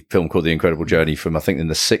a film called The Incredible Journey from, I think, in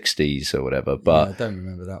the 60s or whatever. But I don't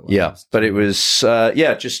remember that one. Yeah, but it was,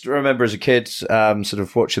 just remember as a kid, sort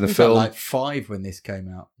of watching the film. Like 5 when this came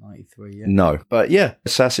out. 93, yeah. No, but yeah,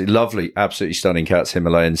 Sassy, lovely, absolutely stunning cats.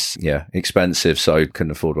 Himalayans, expensive, so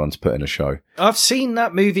couldn't afford one to put in a show. I've seen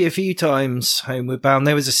that movie a few times, Homeward Bound.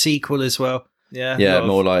 There was a sequel as well. Yeah,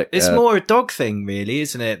 more like it's more a dog thing, really,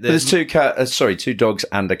 isn't it? There's two dogs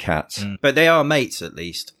and a cat. But they are mates, at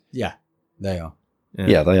least. Yeah, they are.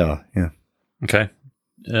 Yeah, they are. Yeah. Okay.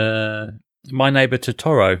 My Neighbor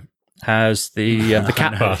Totoro has the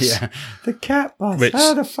cat bus. Yeah. The cat bus. Which-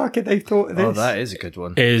 How the fuck had they thought of this? Oh, that is a good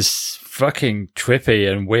one. Is fucking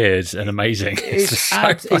trippy and weird and amazing. It's so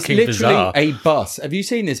it's fucking literally bizarre. a bus. Have you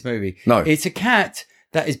seen this movie? No. It's a cat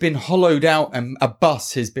that has been hollowed out and a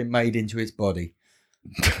bus has been made into its body.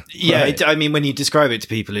 Yeah, Right. I mean, when you describe it to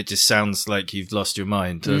people, it just sounds like you've lost your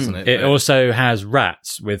mind, doesn't it? It also has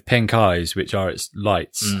rats with pink eyes, which are its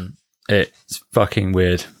lights. It's fucking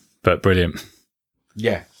weird, but brilliant.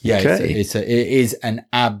 Yeah, Okay. it is an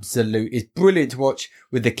absolute. It's brilliant to watch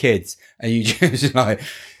with the kids, and you just like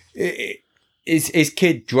it's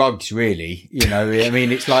kid drugs, really. You know, I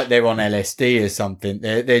mean, it's like they're on LSD or something.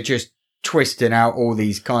 They're just twisting out all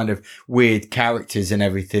these kind of weird characters and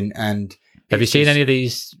everything. And Have you seen any of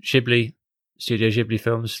these Studio Ghibli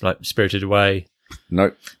films, like Spirited Away?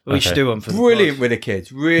 Nope. We should do one for the brilliant pod. with the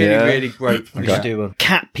kids? Really great. We should do one.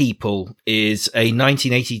 Cat People is a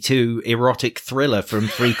 1982 erotic thriller from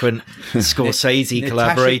frequent Scorsese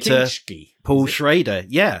collaborator Paul Schrader.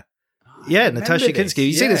 Yeah. Yeah, Natasha Kinski.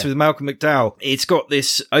 You see this with Malcolm McDowell. It's got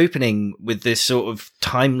this opening with this sort of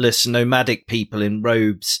timeless nomadic people in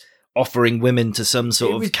robes offering women to some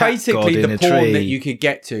sort of cat god basically in the a porn tree. that you could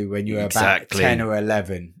get to when you were about 10 or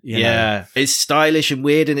 11. You know? It's stylish and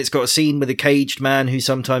weird, and it's got a scene with a caged man who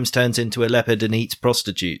sometimes turns into a leopard and eats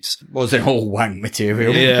prostitutes. Wasn't all wank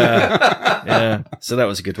material. Yeah. So that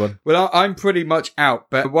was a good one. Well, I'm pretty much out,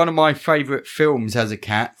 but one of my favourite films as a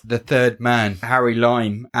cat, The Third Man, Harry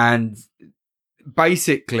Lime, and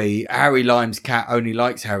basically Harry Lime's cat only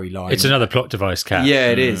likes Harry Lime. It's another plot device cat. Yeah,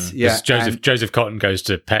 it is. Yeah, Joseph Cotton goes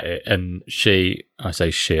to pet it, and I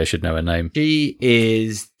should know her name. She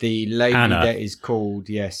is the lady Anna. that is called,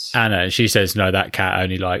 yes. Anna, and she says, no, that cat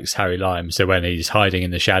only likes Harry Lime. So when he's hiding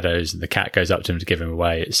in the shadows and the cat goes up to him to give him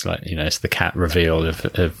away, it's like, it's the cat reveal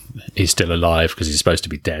of he's still alive because he's supposed to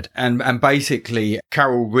be dead. And basically,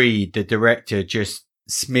 Carol Reed, the director, just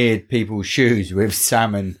smeared people's shoes with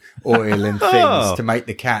salmon oil and things to make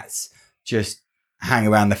the cats just hang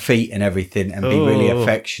around the feet and everything and be really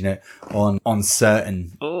affectionate on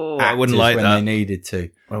certain I wouldn't like when that. they needed to.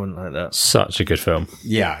 I wouldn't like that. Such a good film.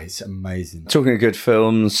 Yeah, it's amazing. Talking of good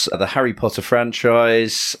films, the Harry Potter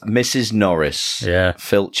franchise, Mrs. Norris. Yeah.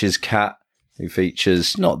 Filch's cat, who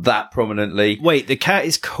features not that prominently. Wait, the cat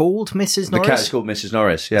is called Mrs. Norris? The cat is called Mrs.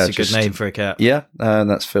 Norris. Yeah, That's a good name for a cat. Yeah, and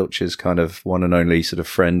that's Filch's kind of one and only sort of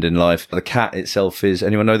friend in life. The cat itself is,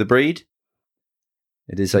 anyone know the breed?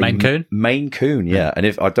 It is a Maine Coon? Maine Coon, yeah. And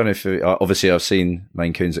I don't know if, obviously I've seen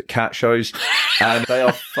Maine Coons at cat shows, and they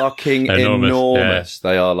are fucking enormous.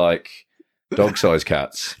 Yeah. They are like dog-sized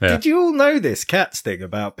cats. Yeah. Did you all know this cats thing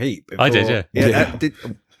about Pete before? I did, yeah.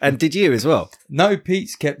 And did you as well? No,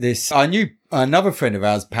 Pete's kept this. I knew another friend of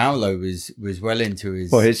ours, Paolo, was well into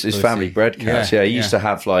his. Well, his family bred cats. Yeah, he used to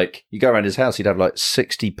have you go around his house, he'd have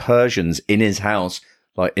 60 Persians in his house,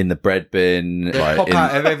 like in the bread bin, They pop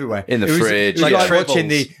out of everywhere. in the fridge. It was like tribbles. watching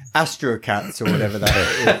the Astro Cats or whatever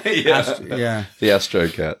that is. Yeah. The Astro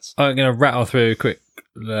Cats. I'm going to rattle through a quick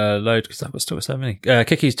load because that was still so many.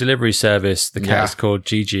 Kiki's Delivery Service, the cat's called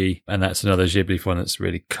Gigi, and that's another Ghibli one that's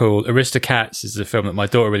really cool. Aristocats is a film that my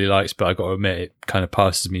daughter really likes, but I got to admit it kind of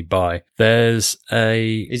passes me by. There's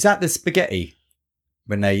Is that the spaghetti?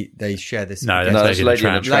 When they share this? No, No, that's Lady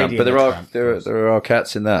and the Tramp. Lady But and there the are Tramp. there are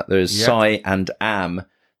cats in that. There's Yeah. Sai and Am,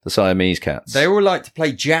 the Siamese cats. They all like to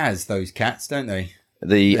play jazz, those cats, don't they?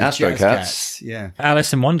 The They're Astro jazz Cats. Yeah.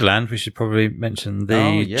 Alice in Wonderland. We should probably mention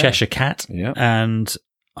the Cheshire Cat. Yeah. And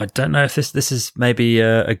I don't know if this is maybe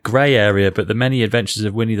a grey area, but The Many Adventures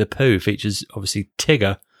of Winnie the Pooh features obviously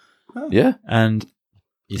Tigger, Yeah. and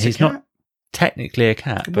Is he's it a cat? not technically a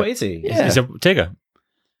cat. What but is he? He's a Tigger.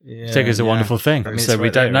 Tigger's a wonderful thing. I mean, so it's we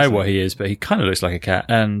right don't there, know isn't what it? he is, but he kind of looks like a cat.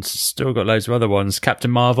 And still got loads of other ones. Captain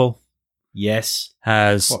Marvel Yes.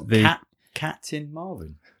 has What, the Captain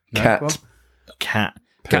Marvin? Cat. Well, Cat.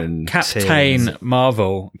 Captain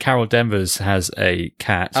Marvel. Carol Danvers has a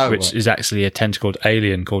cat, which right. is actually a tentacled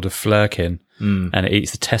alien called a Flurkin, and it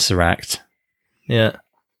eats the Tesseract. Yeah.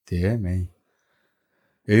 dear me.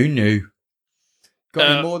 Who knew? Got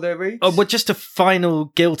any more there, Reed? Oh, well, just a final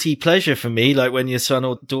guilty pleasure for me, like when your son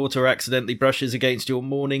or daughter accidentally brushes against your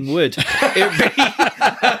morning wood. It'd be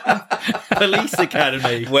Police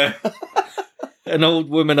Academy, where an old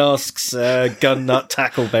woman asks Gun Nut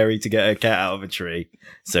Tackleberry to get her cat out of a tree,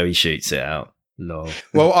 so he shoots it out. Lol.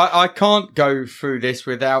 Well, I can't go through this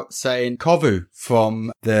without saying Kovu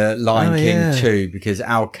from the Lion King 2, because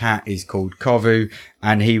our cat is called Kovu,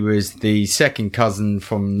 and he was the second cousin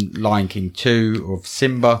from Lion King 2 of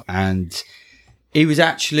Simba, and he was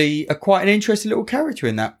actually quite an interesting little character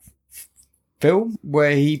in that film,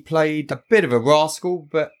 where he played a bit of a rascal,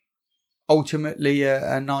 but ultimately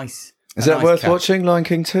a nice. Is that nice worth cat. watching? Lion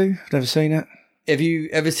King 2? Never seen it. Have you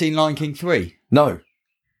ever seen Lion King 3? No.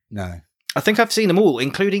 No. I think I've seen them all,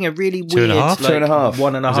 including a really Two and weird, a half? like, 2.5.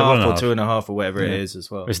 1.5 Is it 1.5? or 2.5 or whatever it is as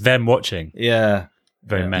well. It's them watching. Yeah,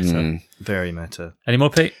 Very meta. very meta. Any more,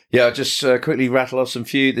 Pete? Yeah, I'll just quickly rattle off some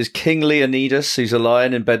few. There's King Leonidas, who's a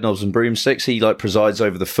lion in Bedknobs and Broomsticks. He presides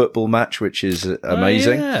over the football match, which is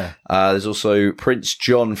amazing. Oh, yeah. There's also Prince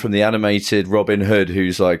John from the animated Robin Hood,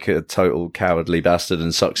 who's like a total cowardly bastard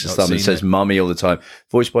and sucks his Not thumb and seen says it. mummy all the time.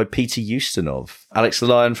 Voiced by Peter Ustinov. Alex the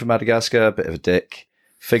Lion from Madagascar, a bit of a dick.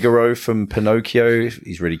 Figaro from Pinocchio,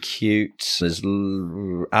 he's really cute. There's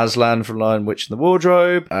Aslan from Lion, Witch and the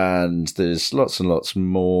Wardrobe, and there's lots and lots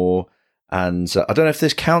more. And I don't know if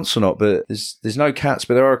this counts or not, but there's no cats,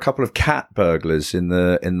 but there are a couple of cat burglars in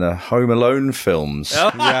the Home Alone films.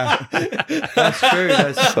 Oh. Yeah, that's true.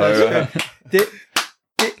 That's true.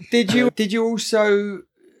 Did you also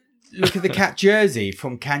look at the cat Jersey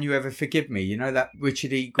from Can You Ever Forgive Me? You know, that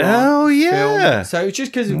Richard E. Grant Oh, yeah. film? So it's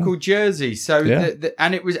just because it's called Jersey. So Yeah.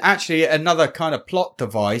 and it was actually another kind of plot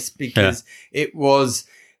device, because it was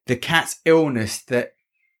the cat's illness that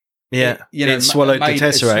It swallowed the made-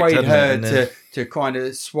 Tesseract, swayed hadn't her it? And, to kind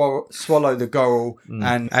of swallow the Goral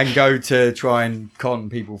and go to try and con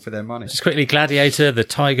people for their money. Just quickly, Gladiator, the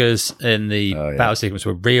tigers in the battle sequence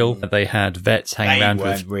were real. They had vets hanging around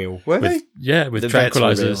with real, were they? with The vets were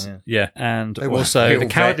tranquilizers. real, yeah. And They were also real the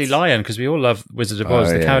Cowardly vets. Lion, because we all love Wizard of Oz.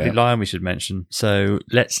 Oh, the yeah, Cowardly yeah. Lion we should mention. So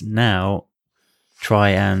let's now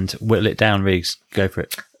try and whittle it down, Riggs. Go for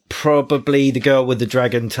it. Probably the girl with the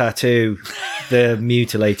dragon tattoo, the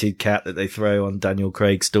mutilated cat that they throw on Daniel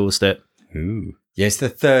Craig's doorstep. Ooh. Yes, the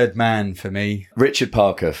third man for me. Richard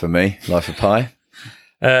Parker for me, Life of Pi.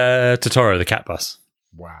 Totoro, the cat bus.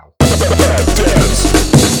 Wow.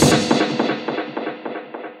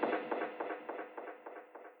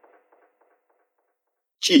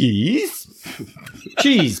 Cheese.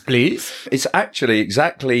 Cheese, please. It's actually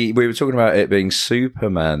exactly, we were talking about it being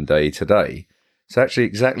Superman Day today. It's actually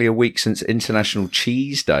exactly a week since International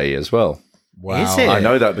Cheese Day as well. Wow. Is it? I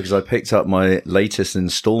know that because I picked up my latest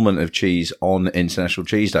installment of cheese on International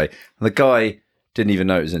Cheese Day. And the guy didn't even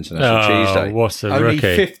know it was International Cheese Day. What a Only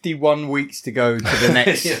rookie. 51 weeks to go to the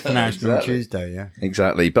next Yeah, National exactly. Tuesday, yeah.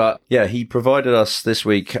 Exactly. But yeah, he provided us this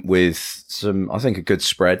week with some, I think, a good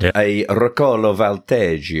spread. Yeah. A Roccolo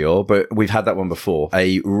Valteggio, but we've had that one before.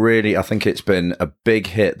 I think it's been a big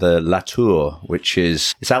hit, the Latour, which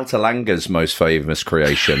is, it's Altalanga's most famous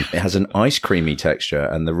creation. It has an ice creamy texture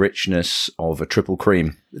and the richness of a triple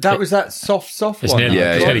cream. That was that soft It's one. nearly-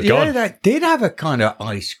 it's nearly gone. that did have a kind of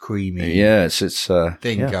ice creamy Yeah, it's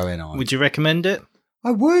thing yeah. going on. Would you recommend it? I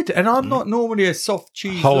would, and I'm not normally a soft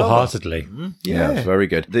cheese lover. Wholeheartedly. Yeah, it's very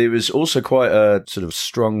good. There was also quite a sort of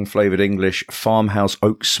strong flavoured English farmhouse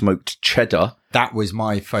oak smoked cheddar. That was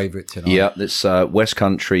my favourite tonight. Yeah, it's West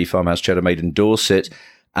Country farmhouse cheddar made in Dorset.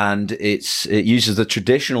 And it uses the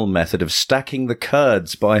traditional method of stacking the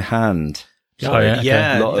curds by hand. Oh, yeah. Okay.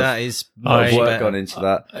 Yeah, Lot of- that is A lot of much work better. gone into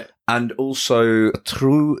that. And also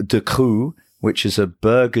Trou de Cru, which is a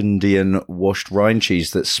Burgundian washed rind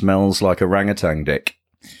cheese that smells like orangutan dick.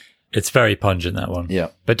 It's very pungent, that one. Yeah.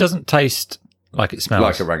 But it doesn't taste like it smells.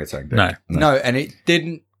 Like orangutan dick. No. No, and it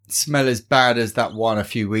didn't smell as bad as that one a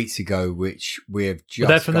few weeks ago, which we have just.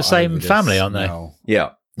 they're from the got same over the family, aren't they? smell.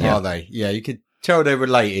 Yeah. Yeah. Are they? Yeah, you could tell they're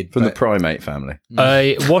related. From the but primate family.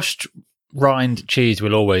 A washed rind cheese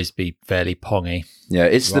will always be fairly pongy. Yeah,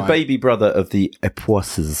 it's the Right. baby brother of the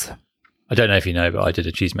Epoisses. I don't know if you know, but I did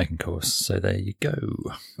a cheese making course, so there you go.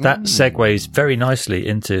 That segues very nicely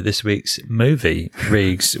into this week's movie,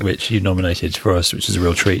 Riggs, which you nominated for us, which is a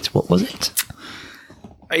real treat. What was it?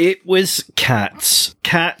 It was Cats.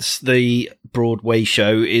 Cats, the Broadway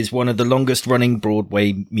show, is one of the longest running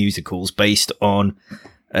Broadway musicals based on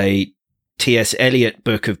a T.S. Eliot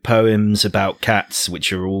book of poems about cats,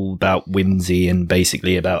 which are all about whimsy and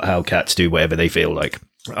basically about how cats do whatever they feel like.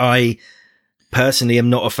 I personally am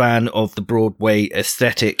not a fan of the Broadway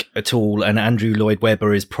aesthetic at all, and Andrew Lloyd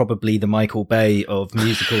Webber is probably the Michael Bay of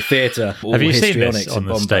musical theatre. Have you seen this on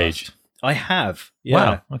the stage? I have. Yeah.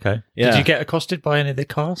 Wow. Okay. Yeah. Did you get accosted by any of the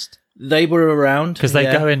cast? They were around. Because they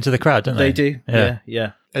go into the crowd, don't they? They do.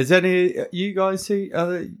 Yeah. Has any you guys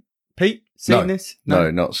Pete seen this?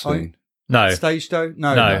 No, not seen. No. Stage show?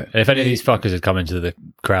 No. And if any of these fuckers had come into the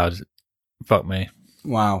crowd, fuck me.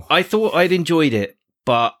 Wow. I thought I'd enjoyed it,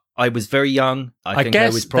 but I was very young. I think I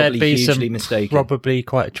was probably hugely mistaken. Probably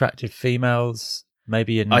quite attractive females,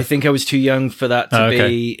 maybe. I think I was too young for that to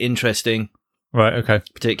be interesting. Right, okay.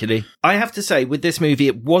 Particularly. I have to say, with this movie,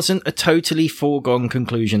 it wasn't a totally foregone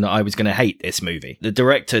conclusion that I was going to hate this movie. The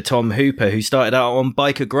director, Tom Hooper, who started out on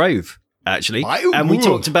Biker Grove, actually. And we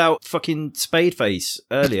talked about fucking Spadeface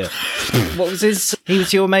earlier. What was his? He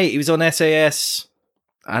was your mate. He was on SAS.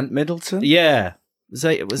 Ant Middleton? Yeah.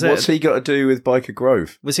 What's he got to do with Biker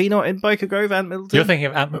Grove? Was he not in Biker Grove, Ant Middleton? You're thinking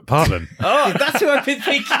of Ant McPartlin. Oh, that's who I've been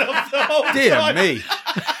thinking of the whole time. Dear me.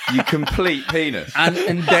 You complete penis. And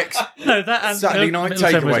Index. No, that Ant Saturday Night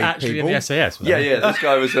Middleton was Takeaway actually people. in the SAS. Yeah, this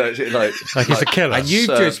guy was like he's a killer. And you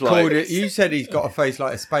just called it. You said he's got a face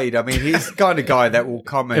like a spade. I mean, he's the kind of guy that will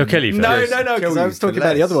come and he'll kill you. For No, this. because I was talking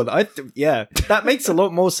about the other one. Yeah, that makes a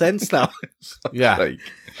lot more sense now. Yeah,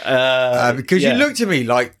 because you looked at me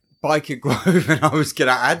like Biker Grove, and I was going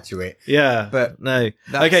to add to it. Yeah, but no.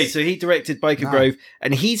 Okay, so he directed Biker Grove,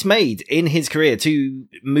 and he's made in his career 2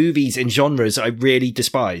 movies in genres I really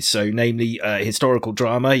despise. So, namely, historical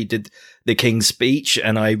drama. He did The King's Speech,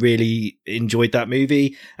 and I really enjoyed that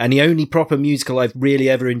movie. And the only proper musical I've really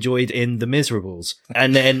ever enjoyed in The Miserables.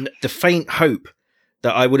 And then the faint hope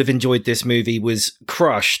that I would have enjoyed this movie was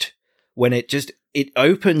crushed when it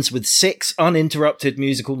opens with 6 uninterrupted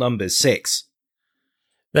musical numbers. 6.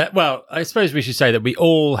 Well, I suppose we should say that we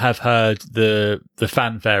all have heard the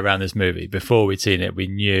fanfare around this movie. Before we'd seen it, we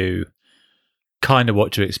knew kind of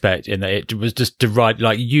what to expect in that it was just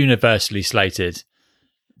universally slated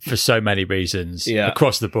for so many reasons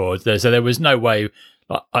across the board. So there was no way,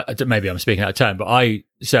 maybe I'm speaking out of turn, but I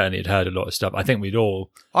certainly had heard a lot of stuff. I think we'd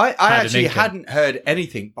all I actually hadn't heard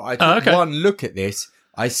anything, but I took one look at this,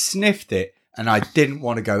 I sniffed it, and I didn't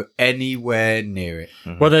want to go anywhere near it.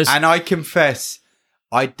 Well, and I confess,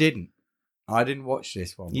 I didn't watch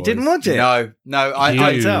this one. You didn't watch it? No. I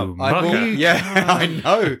I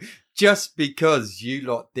know. Just because you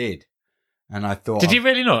lot did. And I thought... Did you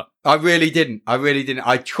really not? I really didn't.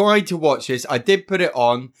 I tried to watch this. I did put it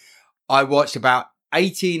on. I watched about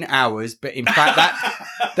 18 hours, but in fact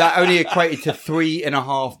that only equated to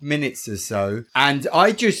 3.5 minutes or so. And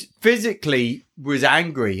I just physically was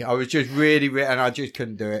angry. I was just really, and I just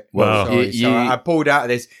couldn't do it. Well, so I pulled out of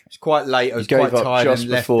this. It was quite late. I was quite tired. Just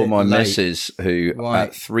and left before it my late. missus, who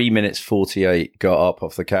at 3 minutes 48 got up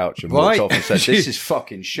off the couch and walked off and said, "This is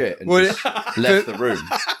fucking shit," and just left the room.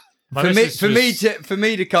 For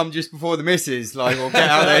me to come just before the missus, like, or get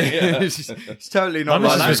out there, it's totally not My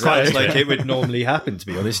like missus that. was quite like it would normally happen, to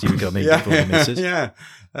be honest. You coming before the missus. Yeah.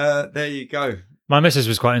 There you go. My missus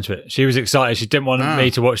was quite into it. She was excited. She didn't want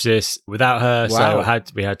me to watch this without her, so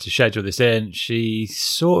we had to schedule this in. She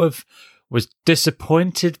sort of was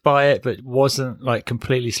disappointed by it, but wasn't like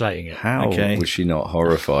completely slating it. How was she not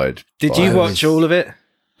horrified? Did you watch all of it?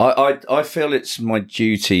 I feel it's my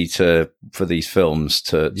duty for these films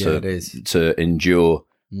to endure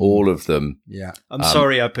all of them. Yeah, I'm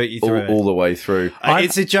sorry I put you through all the way through.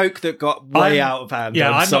 It's a joke that got way out of hand.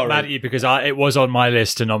 Yeah, I'm sorry. not mad at you because it was on my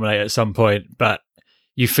list to nominate at some point, but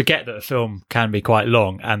you forget that a film can be quite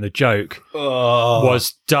long, and the joke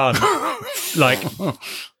was done like.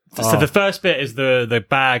 So the first bit is the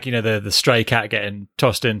bag, the stray cat getting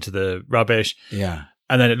tossed into the rubbish. Yeah.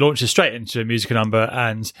 And then it launches straight into a musical number,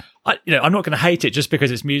 and I'm not going to hate it just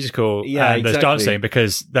because it's musical and there's dancing,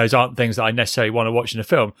 because those aren't things that I necessarily want to watch in a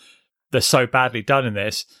film. They're so badly done in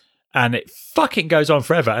this, and it fucking goes on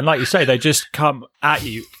forever. And like you say, they just come at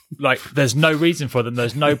you like there's no reason for them.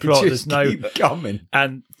 There's no plot. There's no keep coming,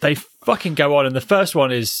 and they fucking go on. And the first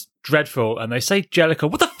one is dreadful, and they say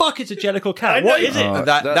Jellicle. What the fuck is a Jellicle cat? What is it?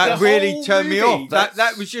 That really turned me off.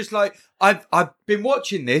 That was just like I've been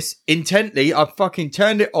watching this intently. I fucking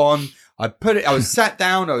turned it on. I was sat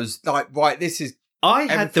down. I was like, right, this is. I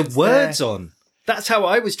had the words on. That's how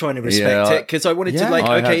I was trying to respect it, because I wanted to, like,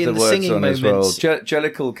 I had in the words singing on moments. as well.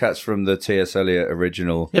 Jellicle Cat's from the T.S. Eliot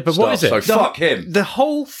original. Yeah, but stuff, what is it? So fuck him. The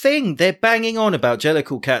whole thing, they're banging on about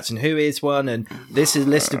Jellicle Cats and who is one, and this is a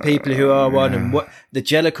list of people who are one, and what the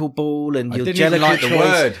Jellicle Ball, and your didn't Jellicle even like the choice.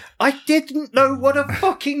 word. I didn't know what a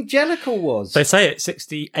fucking Jellicle was. They say it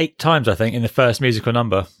 68 times, I think, in the first musical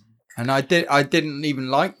number. And I didn't even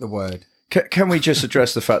like the word. Can we just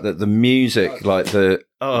address the fact that the music, like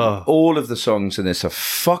all of the songs in this are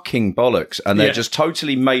fucking bollocks, and they're just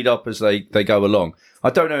totally made up as they go along. I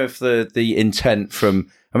don't know if the intent from,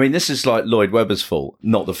 I mean, this is like Lloyd Webber's fault,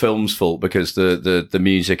 not the film's fault, because the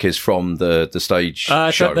music is from the stage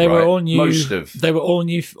show. They were right? all new. They were all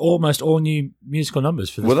new, almost all new musical numbers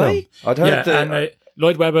for the film. Were they? I'd heard that. And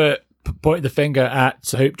Lloyd Webber pointed the finger at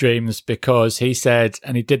Hoop Dreams because he said,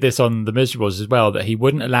 and he did this on The Miserables as well, that he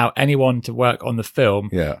wouldn't allow anyone to work on the film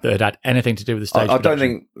that had anything to do with the stage I production. don't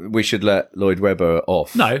think we should let Lloyd Webber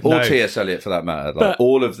off. No. T.S. Eliot for that matter. Like,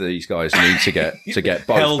 all of these guys need to get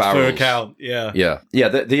both held barrels. for account. Yeah.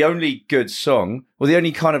 The only good song, well, the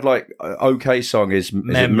only kind of like okay song is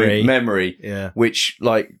Memory. Yeah. Which,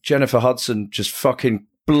 like, Jennifer Hudson just fucking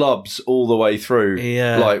blubs all the way through,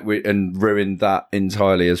 and ruined that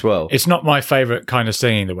entirely as well. It's not my favourite kind of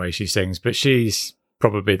singing, the way she sings, but she's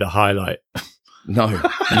probably the highlight no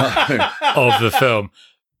of the film.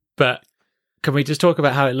 But can we just talk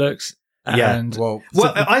about how it looks? And well,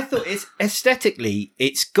 I thought it's aesthetically,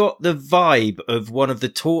 it's got the vibe of one of the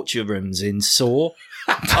torture rooms in Saw.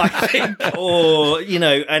 I think,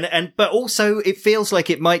 but also it feels like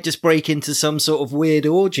it might just break into some sort of weird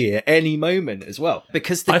orgy at any moment as well,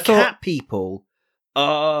 because the cat people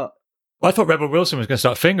are. I thought Rebel Wilson was going to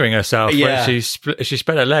start fingering herself when she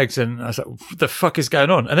spread her legs, and I was like, "What the fuck is going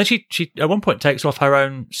on?" And then she at one point takes off her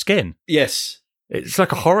own skin. Yes, it's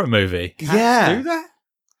like a horror movie. Cats do that?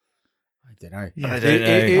 I don't know. I don't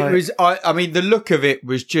know. It was. I mean, the look of it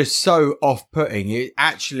was just so off-putting. It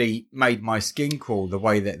actually made my skin crawl the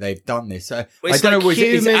way that they've done this. I don't know.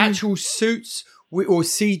 Is it actual suits or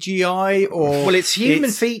CGI or? Well, it's human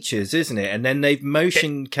features, isn't it? And then they've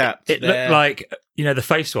motion capped. It looked like the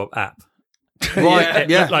Face Swap app, right? It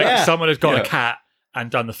looked like someone had got a cat and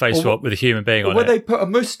done the face swap with a human being on it. Well, they put a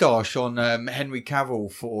moustache on Henry Cavill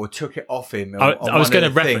or took it off him. I was going to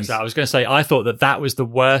reference that. I was going to say, I thought that was the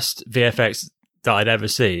worst VFX that I'd ever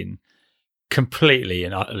seen. Completely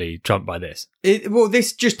and utterly trumped by this.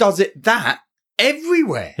 This just does it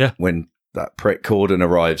everywhere. Yeah. When that prick Corden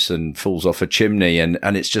arrives and falls off a chimney and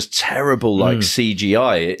it's just terrible, like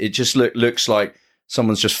CGI. It just looks like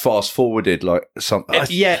someone's just fast forwarded like something.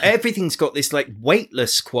 Everything's got this like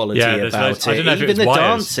weightless quality about it. I don't know even if the wires.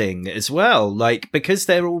 dancing as well, like because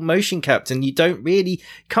they're all motion capped and you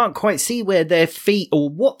can't quite see where their feet or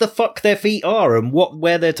what the fuck their feet are and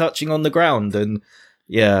where they're touching on the ground, and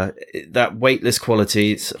that weightless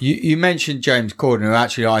quality. You mentioned James Corden, who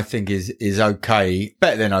actually I think is okay,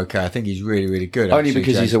 better than okay. I think he's really, really good. Only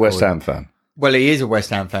because he's a West Ham fan. Well, he is a West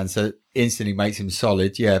Ham fan, so instantly makes him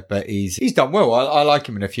solid. Yeah, but he's done well. I like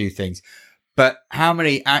him in a few things. But how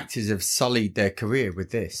many actors have sullied their career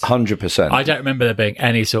with this? 100%. I don't remember there being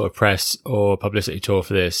any sort of press or publicity tour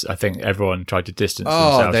for this. I think everyone tried to distance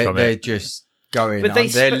themselves from it. They're just going. But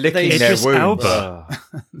they're licking their Idris wounds. Elba.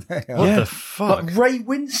 What the fuck? Like Ray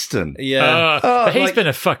Winston. Yeah. But he's been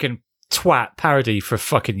a fucking twat parody for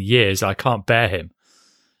fucking years. I can't bear him.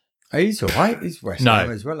 He's all right. He's West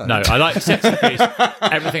Ham as well. No, I like Sex and Peace.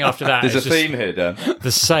 Everything after that There's is a theme here, Dan.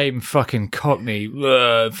 the same fucking Cockney,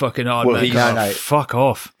 fucking hard Well, man. Fuck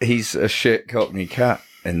off. He's a shit Cockney cat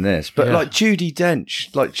in this. But like Judi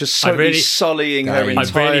Dench, like just sullying her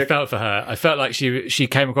entire... I really felt for her. I felt like she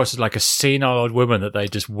came across as like a senile old woman that they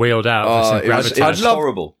just wheeled out for some gravitas. It was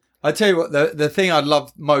horrible. I tell you what, the thing I'd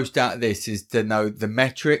love most out of this is to know the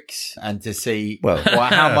metrics and to see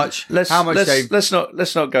how much let's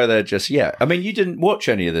not go there just yet. I mean, you didn't watch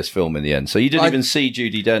any of this film in the end, so you didn't even see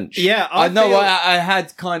Judi Dench. Yeah, I know. I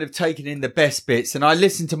had kind of taken in the best bits, and I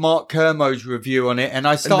listened to Mark Kermode's review on it, and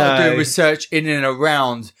I started doing research in and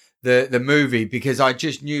around the movie because I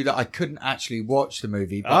just knew that I couldn't actually watch the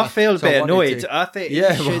movie. I feel a bit annoyed. I think we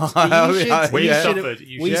suffered.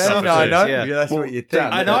 We suffered. I know. Yeah, that's what you think.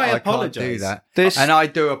 And I apologise. Can't do that. And I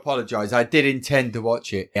do apologise. I did intend to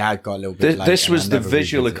watch it. I got a little bit late. This was the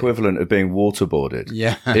visual equivalent of being waterboarded.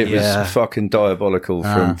 Yeah. It was fucking diabolical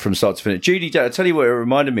from start to finish. Judi Dench, I'll tell you what it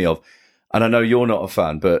reminded me of. And I know you're not a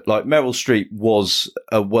fan, but like Meryl Streep was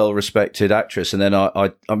a well-respected actress. And then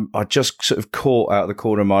I just sort of caught out of the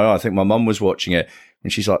corner of my eye. I think my mum was watching it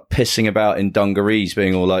and she's like pissing about in dungarees,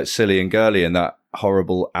 being all like silly and girly and that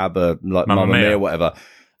horrible ABBA, like Mamma Mia, whatever.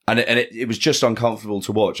 And it was just uncomfortable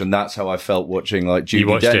to watch, and that's how I felt watching like Judi You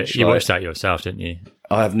watched Dench. it. You watched that yourself, didn't you?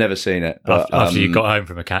 I have never seen it, but After you got home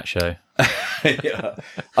from a cat show. yeah.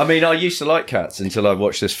 I mean, I used to like cats until I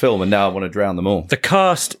watched this film, and now I want to drown them all. The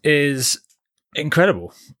cast is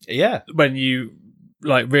incredible. Yeah. When you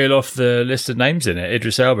reel off the list of names in it: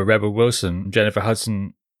 Idris Elba, Rebel Wilson, Jennifer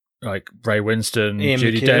Hudson, Ray Winston,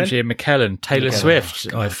 Judi Dench, Ian McKellen, Taylor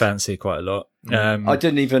Swift. I fancy quite a lot. I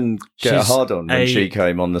didn't even get a hard on when she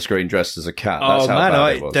came on the screen dressed as a cat. That's how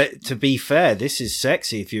bad it was. To be fair, this is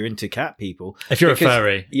sexy if you're into cat people. If you're a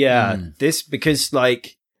furry, this because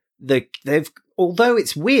they've although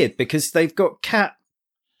it's weird because they've got cat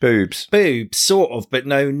boobs sort of, but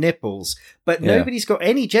no nipples. But nobody's got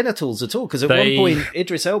any genitals at all because at one point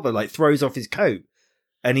Idris Elba throws off his coat.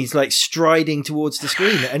 And he's striding towards the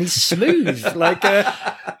screen, and he's smooth Jason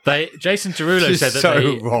Derulo said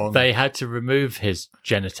that they had to remove his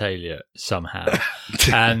genitalia somehow,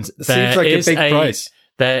 and seems like a big price.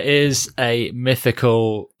 There is a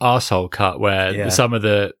mythical arsehole cut where some of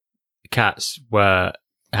the cats had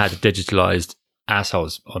digitalized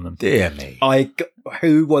assholes on them. Dear me!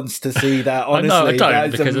 Who wants to see that? Honestly, I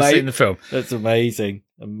don't because I've seen the film. That's amazing.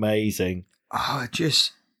 Oh,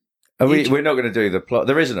 we're not going to do the plot.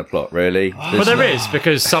 There isn't a plot, really. Well, there is,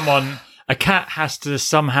 because a cat has to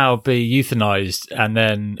somehow be euthanized and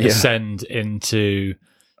then ascend into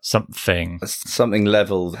something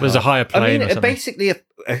level. There's a higher plane. I mean, basically,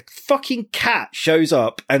 a fucking cat shows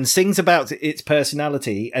up and sings about its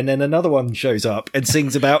personality, and then another one shows up and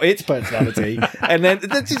sings about its personality, and then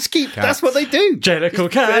that's what they do. Jellicle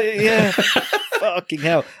cat. Yeah. Fucking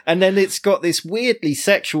hell. And then it's got this weirdly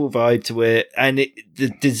sexual vibe to it, and the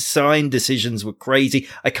design decisions were crazy.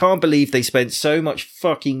 I can't believe they spent so much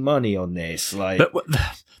fucking money on this. But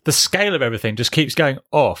the scale of everything just keeps going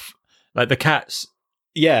off. The cats,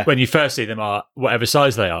 when you first see them, are whatever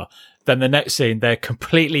size they are. Then the next scene, they're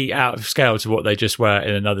completely out of scale to what they just were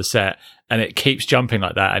in another set, and it keeps jumping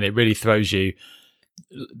like that, and it really throws you.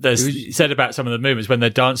 There's said about some of the movements when they're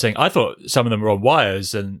dancing. I thought some of them were on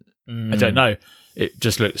wires, and I don't know. It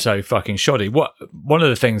just looked so fucking shoddy. One of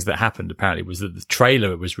the things that happened apparently was that the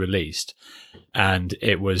trailer was released, and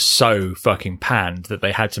it was so fucking panned that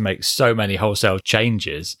they had to make so many wholesale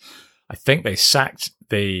changes. I think they sacked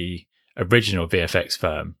the original VFX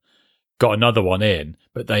firm, got another one in,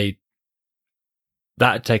 but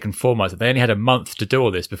that had taken 4 months. They only had a month to do all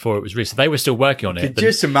this before it was released. So they were still working on it.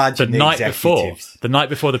 Just imagine the night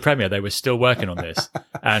before the premiere, they were still working on this,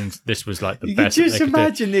 and this was the best. You can just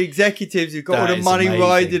imagine the executives who've got all the money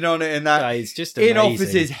riding on it, and that is just amazing. In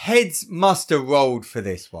offices, heads must have rolled for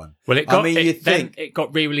this one. Well, it got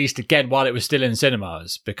re-released again while it was still in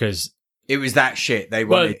cinemas because it was that shit they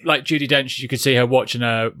wanted. Well, like Judi Dench, you could see her watching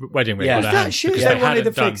a wedding ring. Yeah, it was that shit they wanted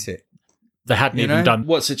to fix it. They hadn't even done.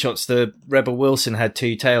 What's the shots? The Rebel Wilson had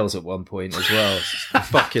 2 tails at one point as well. It's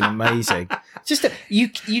fucking amazing. You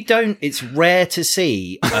don't. It's rare to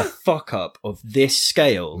see a fuck up of this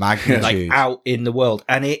scale, magnitude, out in the world,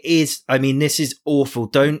 and it is. I mean, this is awful.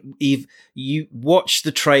 Don't even. You watch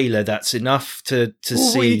the trailer. That's enough to see.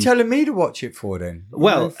 What are you telling me to watch it for then?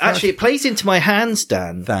 Well, actually, it plays into my hands,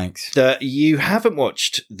 Dan. Thanks. That you haven't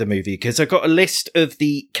watched the movie because I got a list of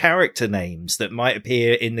the character names that might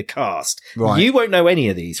appear in the cast. Right. You won't know any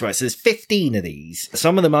of these, right? So there's 15 of these.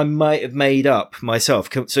 Some of them I might have made up myself.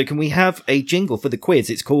 So can we have a jingle for the quiz?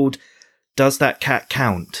 It's called "Does That Cat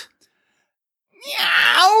Count?"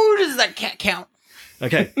 Meow. Does that cat count?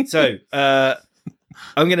 Okay, so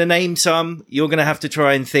I'm going to name some. You're going to have to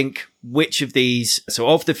try and think which of these. So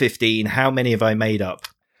of the 15, how many have I made up?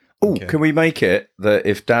 Oh, okay. Can we make it that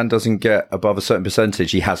if Dan doesn't get above a certain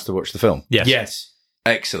percentage, he has to watch the film? Yes.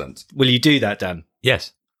 Excellent. Will you do that, Dan?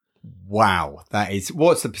 Yes. Wow, that is.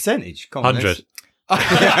 What's the percentage? 100.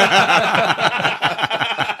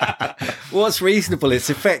 What's reasonable? It's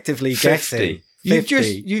effectively 50. Guessing.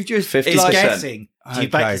 50. You've just 50%. It's guessing. Do you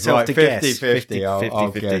back yourself to 50, guess? 50.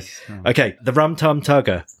 I'll guess. Okay, the Rum Tum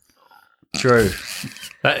Tugger. True.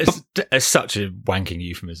 That is such a wanking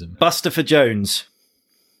euphemism. Buster Jones.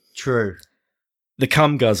 True. The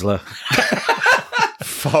Cum Guzzler.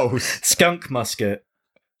 False. Skunk Musket.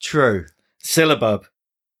 True. Syllabub.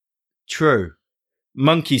 True.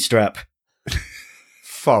 Monkey Strap.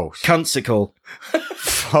 False. Cuntsicle.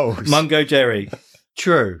 False. Mungo Jerry.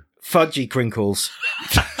 True. Fudgy Crinkles.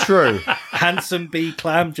 True. Handsome Bee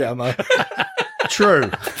Clam Jammer. True.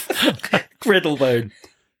 Griddlebone.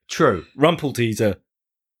 True. Rumple Teaser.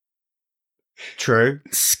 True.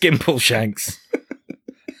 Skimple Shanks.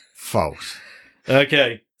 False.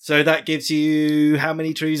 Okay, so that gives you how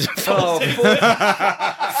many truths and falses?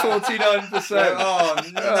 49%. Oh,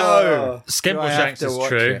 no. Skimble Do I have Shanks to is watch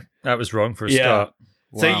true. it? That was wrong for a Yeah. start.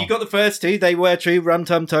 So Wow. you got the first two. They were true. Rum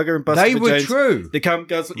Tum Tugger and Buster They were Jones. true. The Cum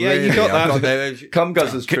Guzzler. Yeah, Really? you got I that. Cum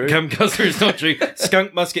Guzzler's true. Cum Guzzler is not true.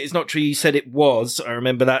 Skunk Musket is not true. You said it was. I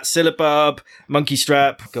remember that. Syllabub, Monkey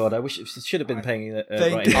Strap. God, I wish it should have been paying.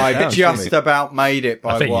 I just about made it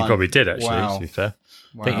by I think one. you probably did, actually, Wow. to be fair.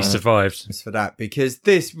 Wow. I think you survived. Thanks for that, because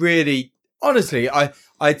this really, honestly, I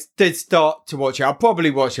did start to watch it. I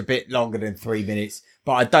probably watched a bit longer than 3 minutes,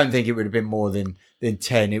 but I don't think it would have been more than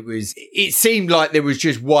 10. It seemed like there was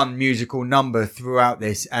just one musical number throughout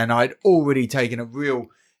this, and I'd already taken a real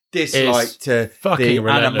dislike It's to fucking the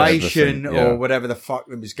relentless. animation Everything, yeah. or whatever the fuck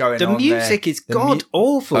that was going The on music there. is The god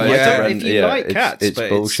awful. Oh, I yeah. don't know if you like cats, it's but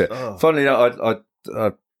bullshit. oh. Funnily enough,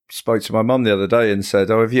 I spoke to my mum the other day and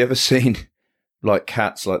said, "Oh, have you ever seen like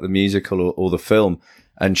Cats, like the musical or the film?"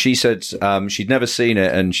 And she said she'd never seen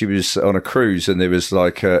it, and she was on a cruise, and there was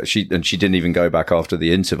like she didn't even go back after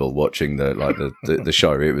the interval watching the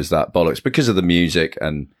show. It was that bollocks because of the music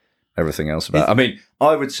and everything else about it. I mean,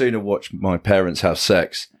 I would sooner watch my parents have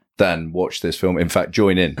sex than watch this film. In fact,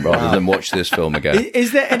 join in rather than watch this film again.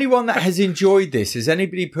 Is there anyone that has enjoyed this? Has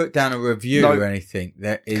anybody put down a review No. or anything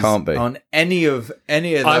that is Can't be. on any of I've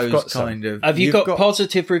those got some. kind of? Have you You've got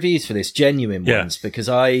positive reviews for this? Genuine Yeah. ones? Because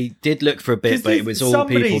I did look for a bit, but it was all people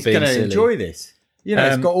somebody's being gonna silly. enjoy this. You know,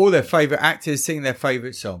 it's Um, got all their favourite actors singing their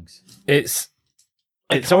favourite songs. It's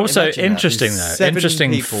can't also imagine that. interesting, There's though. 7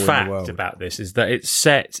 Interesting people in the fact world. about this is that it's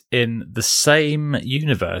set in the same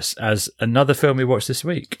universe as another film we watched this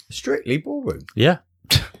week. Strictly Ballroom. Yeah.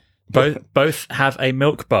 Both have a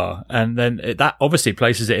milk bar, and then that obviously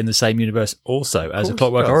places it in the same universe also as A course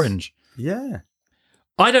Clockwork it does. Orange. Yeah.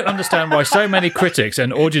 I don't understand why so many critics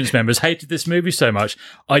and audience members hated this movie so much.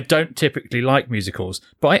 I don't typically like musicals,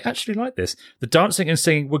 but I actually like this. The dancing and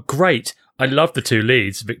singing were great. I love the two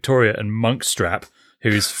leads, Victoria and Monkstrap,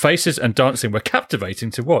 whose faces and dancing were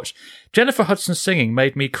captivating to watch. Jennifer Hudson's singing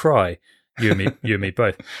made me cry. You and me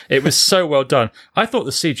both. It was so well done. I thought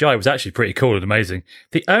the CGI was actually pretty cool and amazing.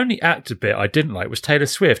 The only actor bit I didn't like was Taylor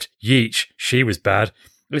Swift. Yeesh, she was bad.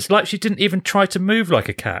 It's like she didn't even try to move like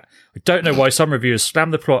a cat. I don't know why some reviewers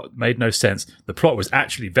slammed the plot. Made no sense. The plot was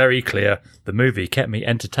actually very clear. The movie kept me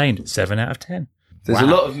entertained. 7 out of 10. There's a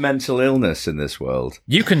lot of mental illness in this world.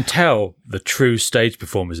 You can tell the true stage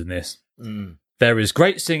performers in this. There is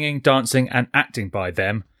great singing, dancing, and acting by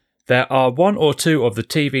them. There are 1 or 2 of the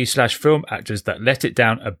TV/film actors that let it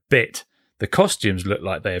down a bit. The costumes look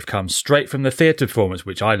like they have come straight from the theatre performance,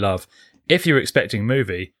 which I love. If you're expecting a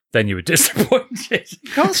movie, then you were disappointed.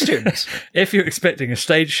 Costumes. If you're expecting a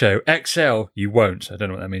stage show, XL, you won't. I don't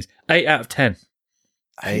know what that means. 8 out of 10.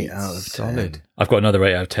 8 out of 10. Solid. I've got another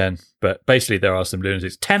 8 out of 10, but basically there are some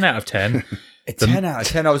lunatics. 10 out of 10. A 10 out of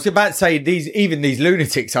 10. I was about to say even these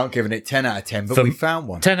lunatics aren't giving it 10 out of 10, but The- we found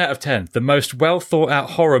one. 10 out of 10. The most well thought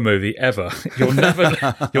out horror movie ever. You'll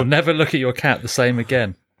never look at your cat the same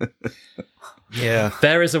again. Yeah.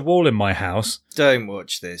 There is a wall in my house. Don't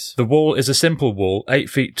watch this. The wall is a simple wall, 8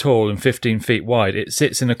 feet tall and 15 feet wide. It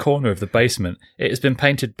sits in a corner of the basement. It has been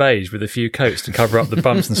painted beige with a few coats to cover up the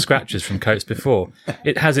bumps and scratches from coats before.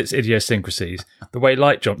 It has its idiosyncrasies. The way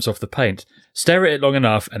light jumps off the paint. Stare at it long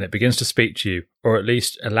enough and it begins to speak to you, or at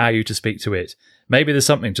least allow you to speak to it. Maybe there's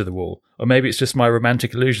something to the wall, or maybe it's just my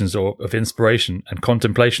romantic illusions or of inspiration and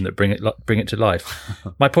contemplation that bring it to life.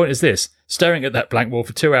 My point is this: staring at that blank wall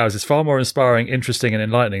for 2 hours is far more inspiring, interesting, and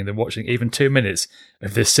enlightening than watching even 2 minutes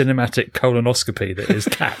of this cinematic colonoscopy that is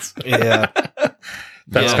Cats. Yeah.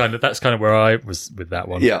 That's kind of where I was with that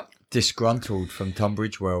one. Yeah. Disgruntled from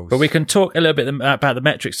Tunbridge Wells. But we can talk a little bit about the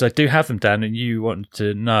metrics. I do have them down, and you want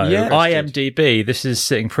to know. Yeah. IMDb, this is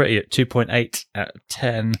sitting pretty at 2.8 out of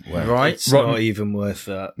 10. right? It's Rotten- not even worth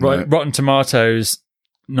that. Rotten Tomatoes,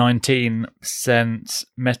 19%,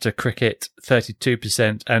 Metacritic,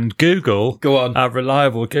 32%, and Google, Go on. our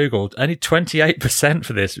reliable Google, only 28%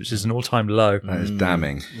 for this, which is an all-time low. That is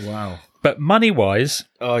damning. Wow. But money-wise,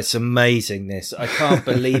 Oh, it's amazing, this. I can't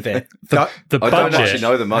believe it. the I don't actually budget...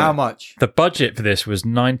 know the money. How much? The budget for this was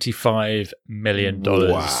 $95 million.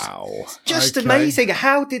 Wow. Just Okay. amazing.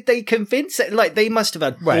 How did they convince it? Like, they must have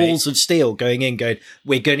had Wait. balls of steel going,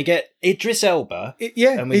 we're going to get Idris Elba.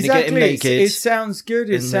 Yeah, And we're gonna get him exactly. naked. It sounds good.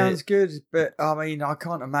 It And sounds good. But, I mean, I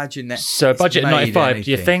can't imagine that. So a it's budget of made 95.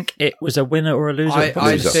 Do you anything. think it was a winner or a loser?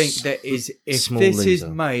 I Loser. think that is, if Small this is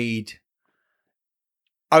loser. made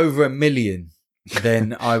over $1 million,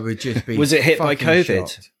 then I would just be. Was it hit by fucking COVID?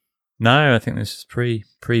 shocked. No, I think this is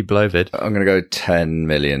pre-Blovid. I'm going to go $10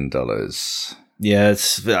 million. Yeah,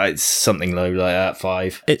 it's something low like that,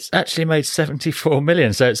 5. It's actually made 74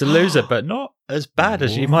 million, so it's a loser, but not as bad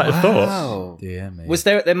as you might have thought. Wow. Dear me. Was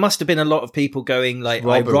there must have been a lot of people going, like,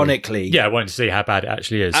 Robbery. ironically. Yeah, I wanted to see how bad it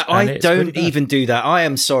actually is. I and it's don't really bad. even do that. I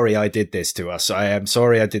am sorry I did this to us. I am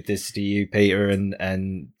sorry I did this to you, Peter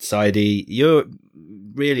and Saidi. You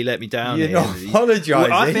really let me down. You're here. not apologising.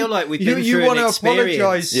 Well, I feel like we've been through want an to experience.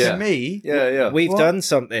 apologise Yeah. to me. Yeah. We've What? done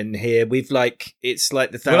something here. We've it's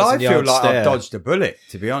like the 1,000 Well, I feel yard like stare. I've dodged a bullet,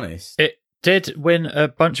 to be honest. It did win a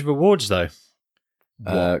bunch of awards, though.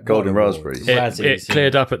 Golden Raspberries. It Razzies,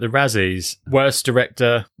 cleared up at the Razzies. Worst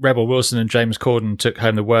director, Rebel Wilson and James Corden took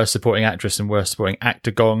home the worst supporting actress and worst supporting actor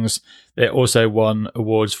gongs. It also won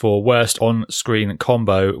awards for worst on-screen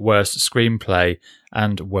combo, worst screenplay,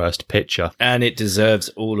 and worst picture. And it deserves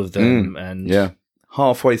all of them. And Yeah.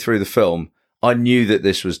 Halfway through the film, I knew that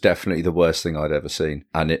this was definitely the worst thing I'd ever seen,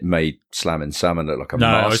 and it made Slammin' Salmon look like a No,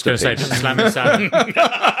 I was going to say masterpiece. Slammin' Salmon.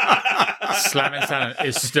 Slammin' Salmon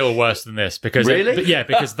is still worse than this because Really?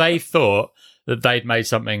 because they thought that they'd made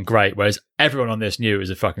something great, whereas everyone on this knew it was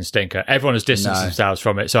a fucking stinker. Everyone has distanced No. themselves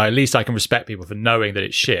from it, so at least I can respect people for knowing that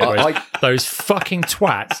it's shit. Whereas those fucking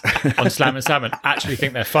twats on Slammin' Salmon actually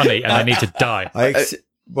think they're funny and they need to die.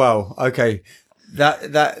 Well, okay.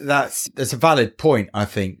 That's a valid point, I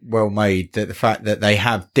think, well made, that the fact that they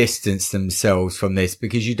have distanced themselves from this,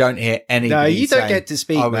 because you don't hear anybody No, you don't saying, get to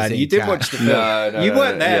speak, "I was man. in You did Cat." watch the film. No, You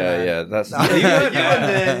weren't there, man. Yeah, that's. You weren't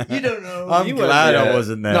there. You don't know. I'm You weren't glad there. I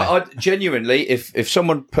wasn't there. No, I genuinely, if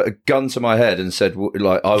someone put a gun to my head and said,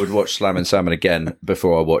 like, I would watch Slammin' Salmon again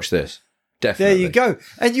before I watch this, There definitely. you go.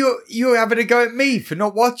 And you're having a go at me for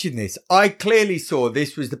not watching this. I clearly saw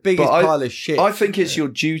this was the biggest pile of shit. I think it's your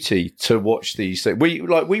duty to watch these things. We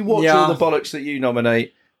watch Yeah. all the bollocks that you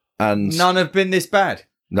nominate, and None have been this bad.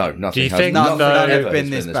 no, nothing. Do you has, think None though- have been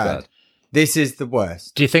this bad. This is the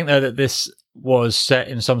worst. Do you think, though, that this was set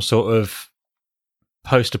in some sort of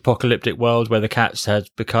post-apocalyptic world where the cats had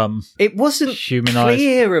become It wasn't humanized?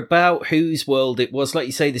 clear about whose world it was. Like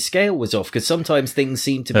you say, the scale was off because sometimes things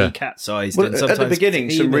seem to be Yeah. cat-sized. Well, and at sometimes the beginning,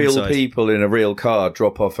 some real human-sized. people in a real car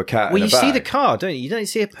drop off a cat. Well, in a you see bag. the car, don't you? You don't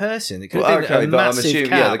see a person. It could Well, have been okay, a but I'm massive assuming-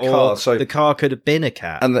 cat, yeah, the car, or so- the car could have been a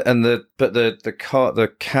cat. and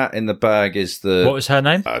the cat in the bag is the. What was her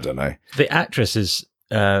name? I don't know. The actress is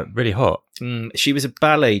really hot. She was a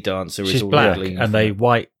ballet dancer. She's is all black, I've and they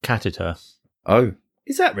white catted her. Oh,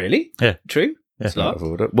 Is that really? Yeah. True? Yeah. It's out not. of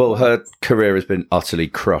order. Well, her career has been utterly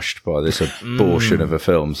crushed by this abortion of a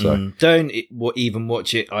film. So Don't even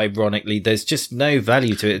watch it, ironically. There's just no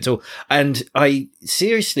value to it at all. And I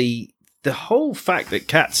seriously, the whole fact that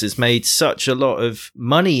Cats has made such a lot of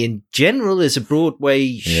money in general as a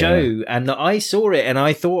Broadway show, and I saw it and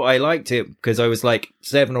I thought I liked it because I was like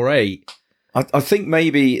 7 or 8. I think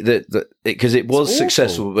maybe that because it was It's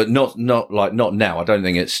successful, but not now. I don't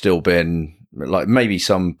think it's still been like maybe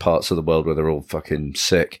some parts of the world where they're all fucking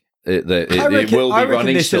sick. It will be I reckon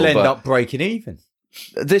running this still, will end but up breaking even.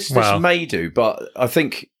 this Well- may do. But I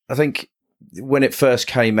think when it first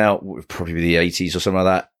came out, probably the 80s or something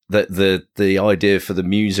like that, that the idea for the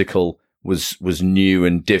musical was new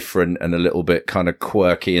and different and a little bit kind of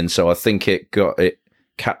quirky, and so I think it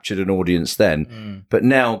captured an audience then. But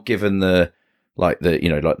now, given the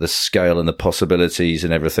scale and the possibilities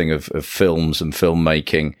and everything of films and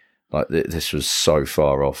filmmaking, like this was so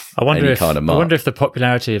far off I wonder any if kind of mark. I wonder if the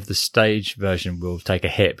popularity of the stage version will take a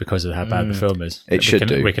hit because of how bad the film is. It should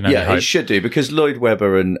do. We can only Yeah, hope. it should do, because Lloyd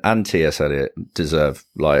Webber and T.S. Eliot deserve,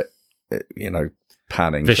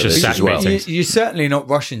 panning Vicious for this sack as well. meetings. You're certainly not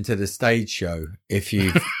rushing to the stage show if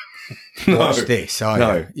you watch this, are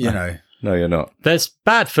No. you? You know. No, you're not. There's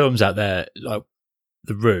bad films out there like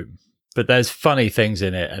The Room, but there's funny things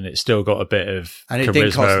in it, and it's still got a bit of And it charisma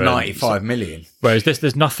did cost and- 95 million. Whereas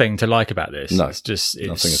there's nothing to like about this. No, It's just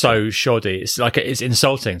nothing it's at so shoddy. It's like it's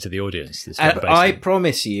insulting to the audience. This film, And I basically.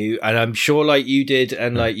 promise you, and I'm sure like you did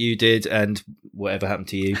and like you did and whatever happened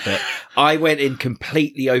to you, but I went in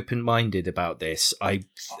completely open-minded about this. I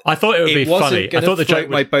thought it would be wasn't funny. I gonna thought the float joke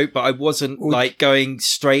my would, boat, but I wasn't like going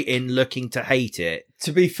straight in looking to hate it.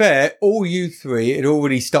 To be fair, all you three had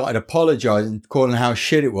already started apologising, calling how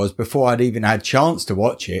shit it was before I'd even had chance to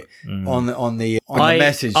watch it on the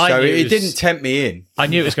message. I So knew it was- didn't tempt me in. I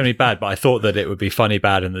knew it was going to be bad, but I thought that it would be funny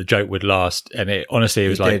bad and the joke would last. And it honestly, it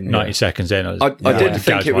was like didn't, 90 seconds in. I I didn't think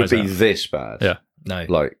gouged it my would eyes be out. this bad. Yeah.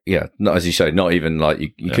 No. Not, as you say, not even like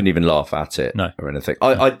you couldn't even laugh at it No. or anything.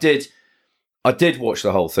 I did. I did watch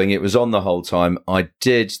the whole thing. It was on the whole time.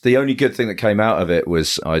 The only good thing that came out of it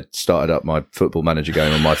was I started up my Football Manager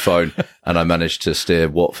game on my phone and I managed to steer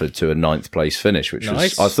Watford to a 9th place finish, which I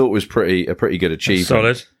thought was a pretty good achievement.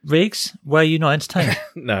 Solid. Riggs, were you not entertained?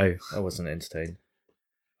 No, I wasn't entertained.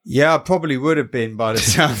 Yeah, I probably would have been by the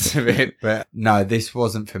sounds of it, but no, this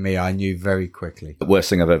wasn't for me. I knew very quickly. The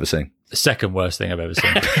worst thing I've ever seen. The second worst thing I've ever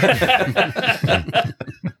seen.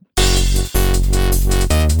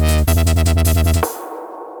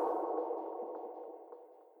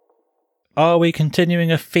 Are we continuing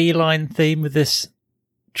a feline theme with this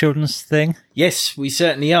children's thing? Yes, we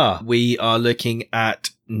certainly are. We are looking at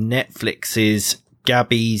Netflix's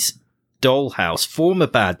Gabby's Dollhouse. Former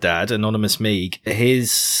Bad Dad, Anonymous Meeg,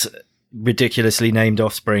 his ridiculously named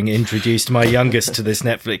offspring introduced my youngest to this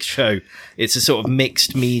Netflix show. It's a sort of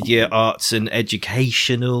mixed media arts and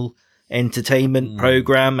educational entertainment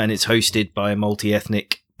program, and it's hosted by a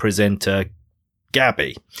multi-ethnic presenter,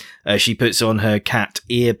 Gabby. She puts on her cat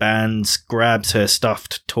earbands, grabs her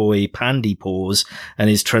stuffed toy Pandy Paws, and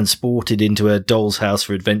is transported into a doll's house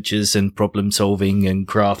for adventures and problem solving and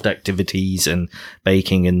craft activities and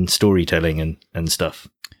baking and storytelling and stuff.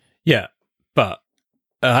 Yeah, but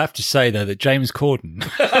I have to say, though, that James Corden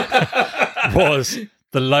was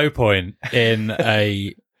the low point in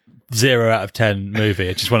a 0 out of 10 movie.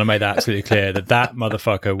 I just want to make that absolutely clear that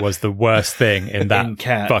motherfucker was the worst thing in that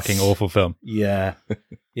fucking awful film. Yeah.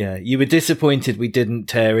 Yeah. You were disappointed we didn't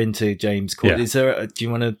tear into James Corden. Yeah. Is there do you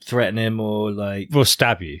want to threaten him or like... We'll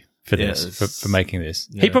stab you for this, for making this.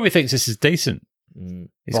 Yeah. He probably thinks this is decent.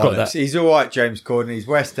 He's got that. He's all right, James Corden. He's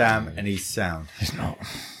West Ham and he's sound. He's not.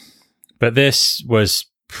 But this was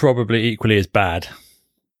probably equally as bad.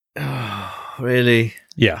 Oh, really?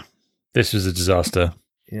 Yeah. This was a disaster.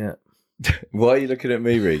 Yeah. Why are you looking at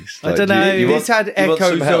me, Reeks? I don't know. This had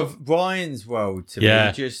echoes of Ryan's World to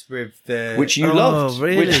me, just with the... Which you loved.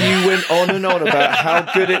 Really? Which you went on and on about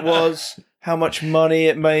how good it was, how much money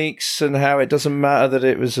it makes, and how it doesn't matter that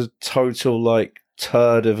it was a total, like,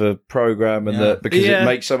 turd of a program and that because it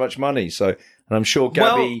makes so much money. So, and I'm sure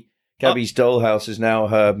Gabby's Dollhouse is now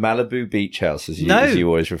her Malibu beach house, as you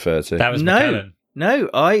always refer to. That was McKellen. No,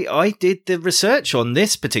 I did the research on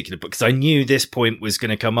this particular book because I knew this point was going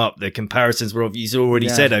to come up. The comparisons were obviously already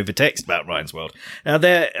said over text about Ryan's World. Now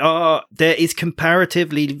there is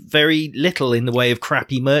comparatively very little in the way of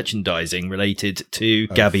crappy merchandising related to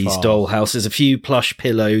Gabby's Dollhouse. There's a few plush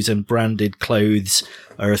pillows and branded clothes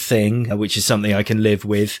are a thing, which is something I can live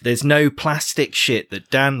with. There's no plastic shit that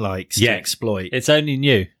Dan likes to exploit. It's only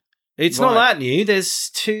new. It's not that new. There's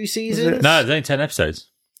 2 seasons. No, there's only 10 episodes.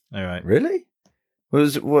 All right. Really?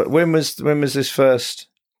 When was this first?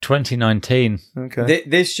 2019. Okay.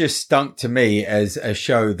 This just stunk to me as a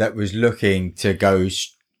show that was looking to go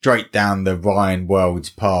straight down the Ryan World's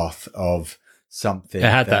path of something. It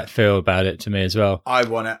had that feel about it to me as well. I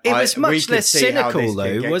want to. It was much less cynical,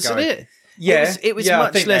 though, wasn't it? Yeah, it was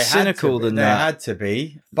much less cynical than that. It had to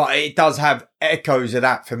be, but it does have echoes of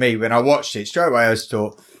that for me. When I watched it straight away, I just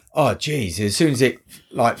thought, oh, geez, as soon as it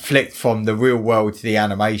like flicked from the real world to the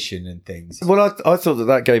animation and things. Well, I thought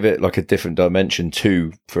that gave it like a different dimension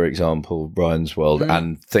to, for example, Ryan's World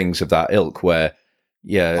and things of that ilk where,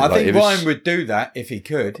 I think Ryan would do that if he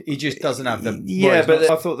could. He just doesn't have the... Yeah, but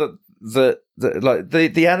I thought that like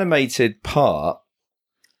the animated part,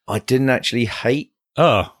 I didn't actually hate.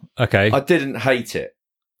 Oh, okay. I didn't hate it.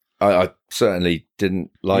 I certainly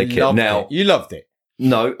didn't like it. Now, you loved it.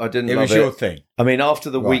 No, I didn't love it. It was your thing. I mean, after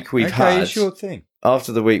the week we've had... it's your thing.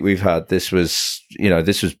 After the week we've had, this was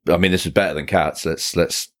better than Cats.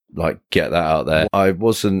 Let's like get that out there. I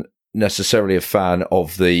wasn't necessarily a fan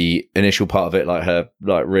of the initial part of it, like her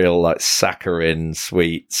like real like saccharine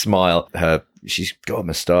sweet smile. She's got a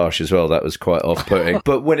moustache as well. That was quite off-putting.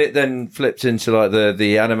 But when it then flipped into like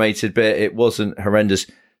the animated bit, it wasn't horrendous.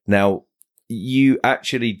 Now, you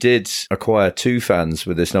actually did acquire 2 fans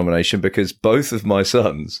with this nomination because both of my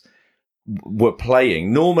sons were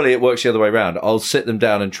playing. Normally it works the other way around. I'll sit them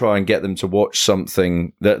down and try and get them to watch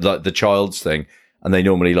something that like the child's thing. And they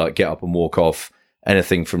normally like get up and walk off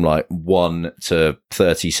anything from like 1 to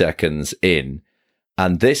 30 seconds in.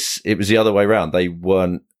 And it was the other way around.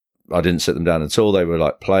 I didn't sit them down at all. They were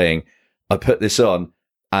like playing. I put this on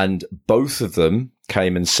and both of them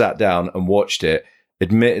came and sat down and watched it.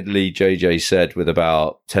 Admittedly, JJ said with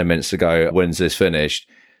about 10 minutes to go, when's this finished?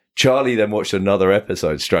 Charlie then watched another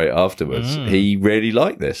episode straight afterwards. He really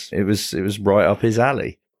liked this. It was right up his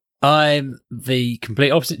alley. I'm the complete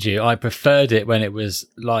opposite to you. I preferred it when it was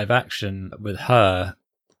live action with her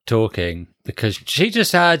talking because she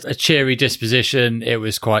just had a cheery disposition. It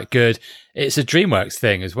was quite good. It's a DreamWorks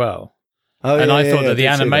thing as well. And I thought that the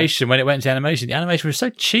animation, when it went to animation, the animation was so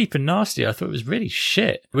cheap and nasty. I thought it was really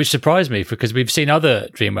shit, which surprised me because we've seen other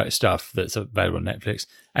DreamWorks stuff that's available on Netflix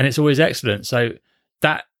and it's always excellent. So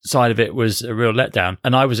that side of it was a real letdown.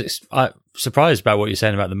 And I was surprised about what you're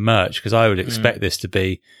saying about the merch because I would expect this to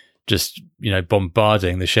be just,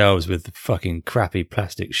 bombarding the shelves with the fucking crappy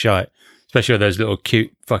plastic shite, especially with those little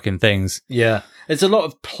cute fucking things. Yeah. There's a lot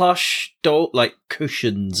of plush like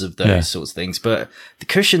cushions of those sorts of things, but the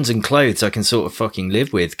cushions and clothes I can sort of fucking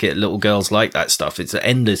live with. Little girls like that stuff. It's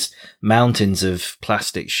endless mountains of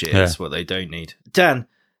plastic shit. That's what they don't need. Dan,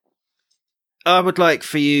 I would like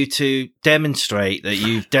for you to demonstrate that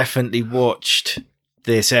you've definitely watched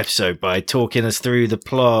this episode by talking us through the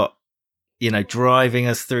plot, driving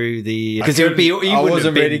us through the... Because it would be... I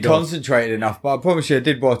wasn't really concentrated enough, but I promise you I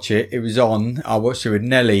did watch it. It was on. I watched it with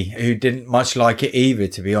Nelly, who didn't much like it either,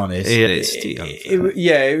 to be honest. It's too young.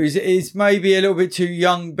 It's maybe a little bit too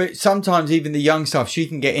young, but sometimes even the young stuff she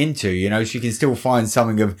can get into, she can still find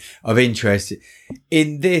something of interest.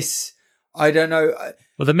 In this, I don't know.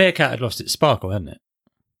 Well, the meerkat had lost its sparkle, hadn't it?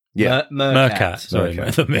 Yeah. Meerkat. Sorry,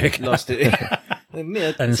 the meerkat. Lost it.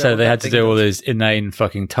 And so they had to do all these inane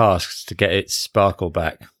fucking tasks to get its sparkle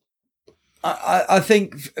back. I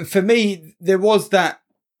think for me, there was that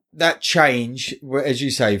change, as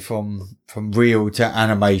you say, from real to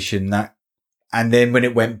animation, and then when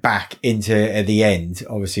it went back into at the end,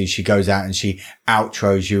 obviously she goes out and she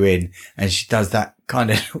outros you in and she does that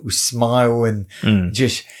kind of little smile and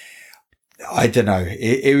just, I don't know.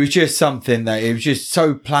 It was just something that it was just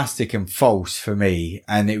so plastic and false for me.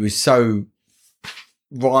 And it was so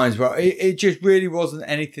Ryan's World. It just really wasn't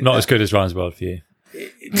anything. Not as good as Ryan's World for you.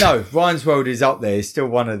 No, Ryan's World is up there. It's still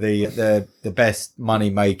one of the best money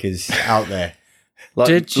makers out there. Like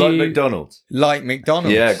McDonald's. Like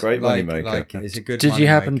McDonald's. Yeah, great money maker. It's a good. Did you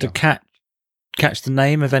happen to catch the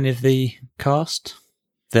name of any of the cast?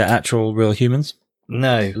 The actual real humans?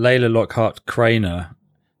 No. Layla Lockhart Craner,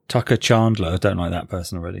 Tucker Chandler. I don't like that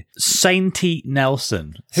person already. Sainty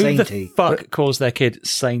Nelson. Who the fuck calls their kid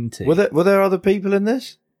Sainty? Were there other people in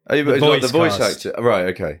this? The voice actor. Right,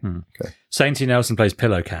 okay. Okay. Sainty Nelson plays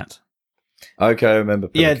Pillow Cat. Okay, I remember.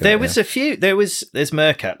 Yeah, there was a few. There's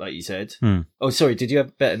Meerkat, like you said. Oh, sorry. Did you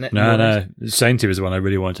have better? No. Sainty was the one I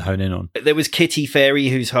really wanted to hone in on. There was Kitty Fairy,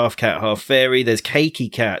 who's half cat, half fairy. There's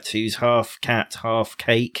Cakey Cat, who's half cat, half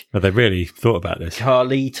cake. But they really thought about this.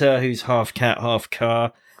 Carlita, who's half cat, half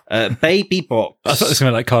car. Baby Box. I thought it was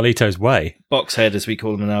something like Carlito's Way. Boxhead, as we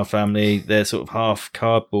call them in our family. They're sort of half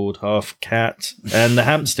cardboard, half cat. And the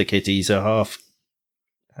hamster kitties are half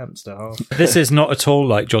hamster, half. This is not at all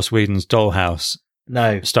like Joss Whedon's Dollhouse.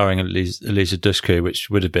 No. Starring Elisa Dushku, which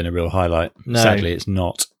would have been a real highlight. No. Sadly, it's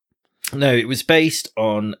not. No, it was based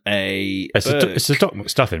on it's a Doc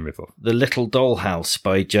McStuffin ripoff. The Little Dollhouse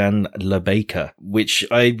by Jan LeBaker, which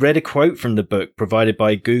I read a quote from the book provided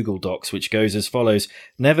by Google Docs, which goes as follows: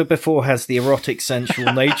 "Never before has the erotic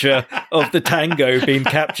sensual nature of the tango been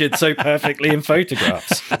captured so perfectly in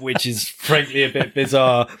photographs," which is frankly a bit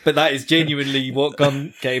bizarre, but that is genuinely what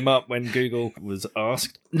came up when Google was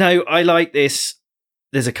asked. No, I like this.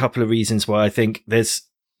 There's a couple of reasons why I think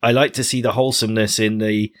I like to see the wholesomeness in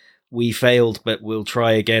the we failed, but we'll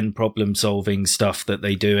try again problem solving stuff that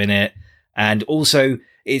they do in it. And also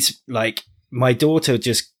it's like my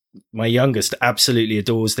youngest absolutely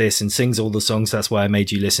adores this and sings all the songs. That's why I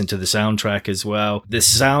made you listen to the soundtrack as well. The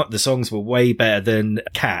songs were way better than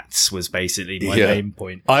Cats was basically my main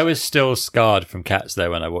point. I was still scarred from Cats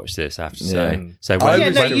though when I watched this, I have to say. So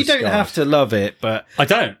you don't have to love it, but I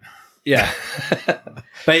don't. Yeah.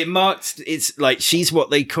 But it's like she's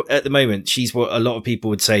what at the moment, she's what a lot of people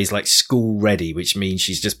would say is like school ready, which means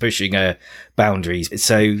she's just pushing her boundaries.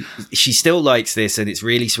 So she still likes this and it's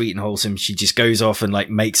really sweet and wholesome. She just goes off and like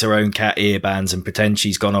makes her own cat earbands and pretends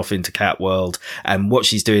she's gone off into cat world, and what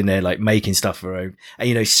she's doing there, like making stuff of her own.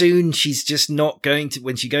 And, soon she's just not going to,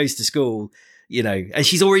 when she goes to school, and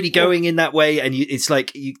she's already going in that way. And it's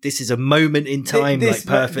like, this is a moment in time,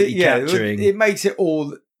 perfectly capturing. It makes it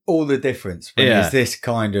all the difference when there's this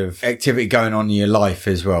kind of activity going on in your life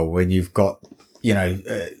as well, when you've got,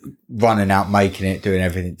 running out, making it, doing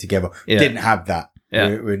everything together. Yeah. Didn't have that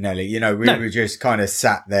with Nelly. We were just kind of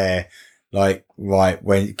sat there like, right,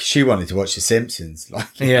 when she wanted to watch The Simpsons,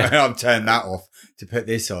 like, I've turned that off to put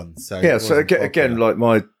this on. So so again, like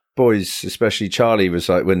my boys, especially Charlie, was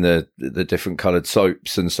like, when the different coloured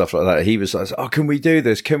soaps and stuff like that, he was like, "Oh, can we do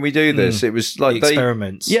this? Can we do this?" It was like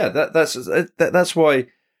experiments. That's why.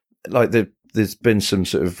 Like there's been some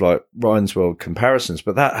sort of like Ryan's World comparisons,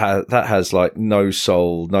 but that has like no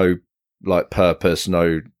soul, no like purpose,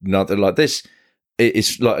 no nothing like this.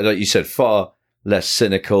 It's like you said, far less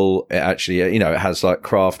cynical. It actually, it has like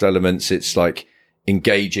craft elements. It's like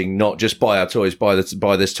engaging, not just buy our toys, buy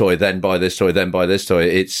this toy, then buy this toy, then buy this toy.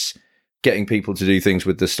 It's getting people to do things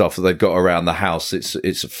with the stuff that they've got around the house.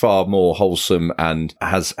 It's far more wholesome and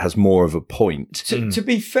has more of a point. To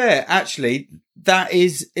be fair, actually, that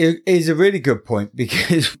is a really good point,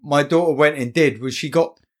 because my daughter went and she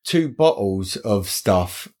got 2 bottles of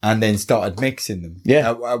stuff and then started mixing them.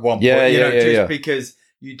 Yeah. At one point, because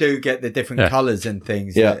you do get the different colours and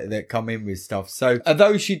things that come in with stuff. So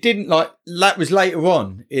although she didn't that was later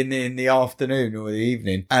on in the afternoon or the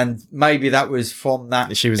evening, and maybe that was from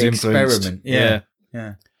that she was experiment. Influenced.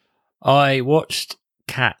 Yeah. I watched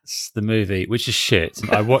Cats, the movie, which is shit.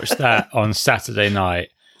 I watched that on Saturday night,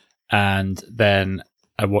 and then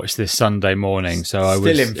I watched this Sunday morning. So I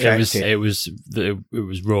was infected. It was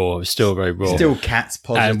raw. It was still very raw. Still Cats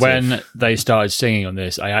positive. And when they started singing on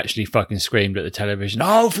this, I actually fucking screamed at the television,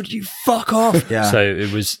 "Oh, you fuck off!" Yeah. So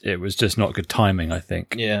it was just not good timing, I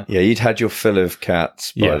think. Yeah. Yeah, you'd had your fill of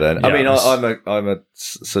cats by then. Yeah, I mean, I'm a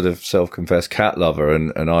sort of self-confessed cat lover,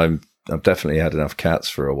 and I've definitely had enough cats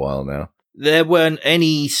for a while now. There weren't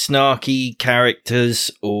any snarky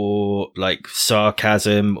characters or like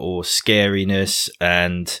sarcasm or scariness,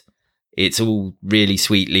 and it's all really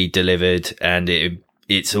sweetly delivered, and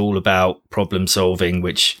it's all about problem solving,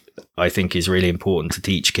 which I think is really important to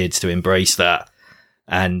teach kids to embrace that.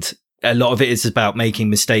 And a lot of it is about making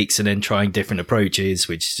mistakes and then trying different approaches,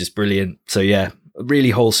 which is just brilliant. So yeah,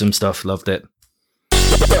 really wholesome stuff. Loved it.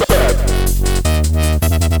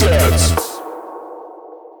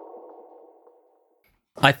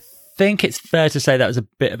 I think it's fair to say that was a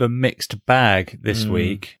bit of a mixed bag this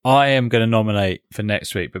week. I am going to nominate for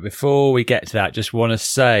next week, but before we get to that, just want to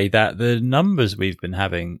say that the numbers we've been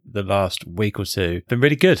having the last week or two have been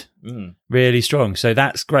really good, really strong. So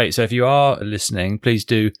that's great. So if you are listening, please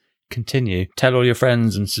do continue. Tell all your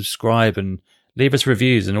friends and subscribe and leave us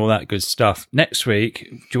reviews and all that good stuff. Next week,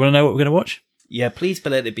 do you want to know what we're going to watch? Yeah, please,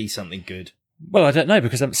 but let it be something good. Well, I don't know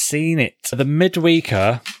because I haven't seen it. The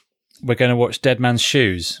midweeker, we're going to watch Dead Man's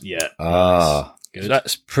Shoes. Yeah. Good. So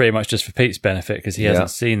that's pretty much just for Pete's benefit because he hasn't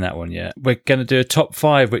seen that one yet. We're going to do a top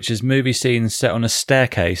 5, which is movie scenes set on a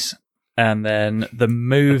staircase. And then the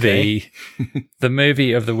movie, the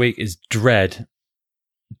movie of the week is Dread,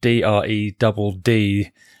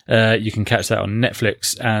 DREDD. You can catch that on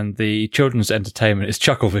Netflix. And the children's entertainment is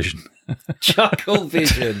Chucklevision.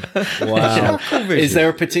 Chucklevision. Wow. Chucklevision. Is there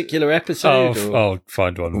a particular episode? I'll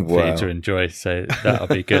find one for you to enjoy, so that'll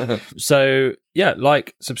be good. So, yeah,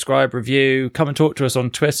 like, subscribe, review, come and talk to us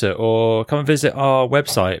on Twitter, or come and visit our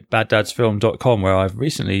website, baddadsfilm.com, where I've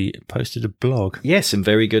recently posted a blog. Yes, and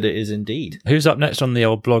very good it is indeed. Who's up next on the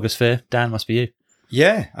old blogosphere? Dan, must be you.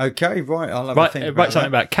 Yeah, okay, right. I'll have a think about write something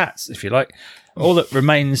about cats, if you like. All that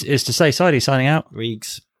remains is to say, Sidey signing out.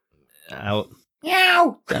 Reeks out.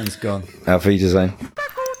 Meow. Dan's gone. Auf Wiedersehen.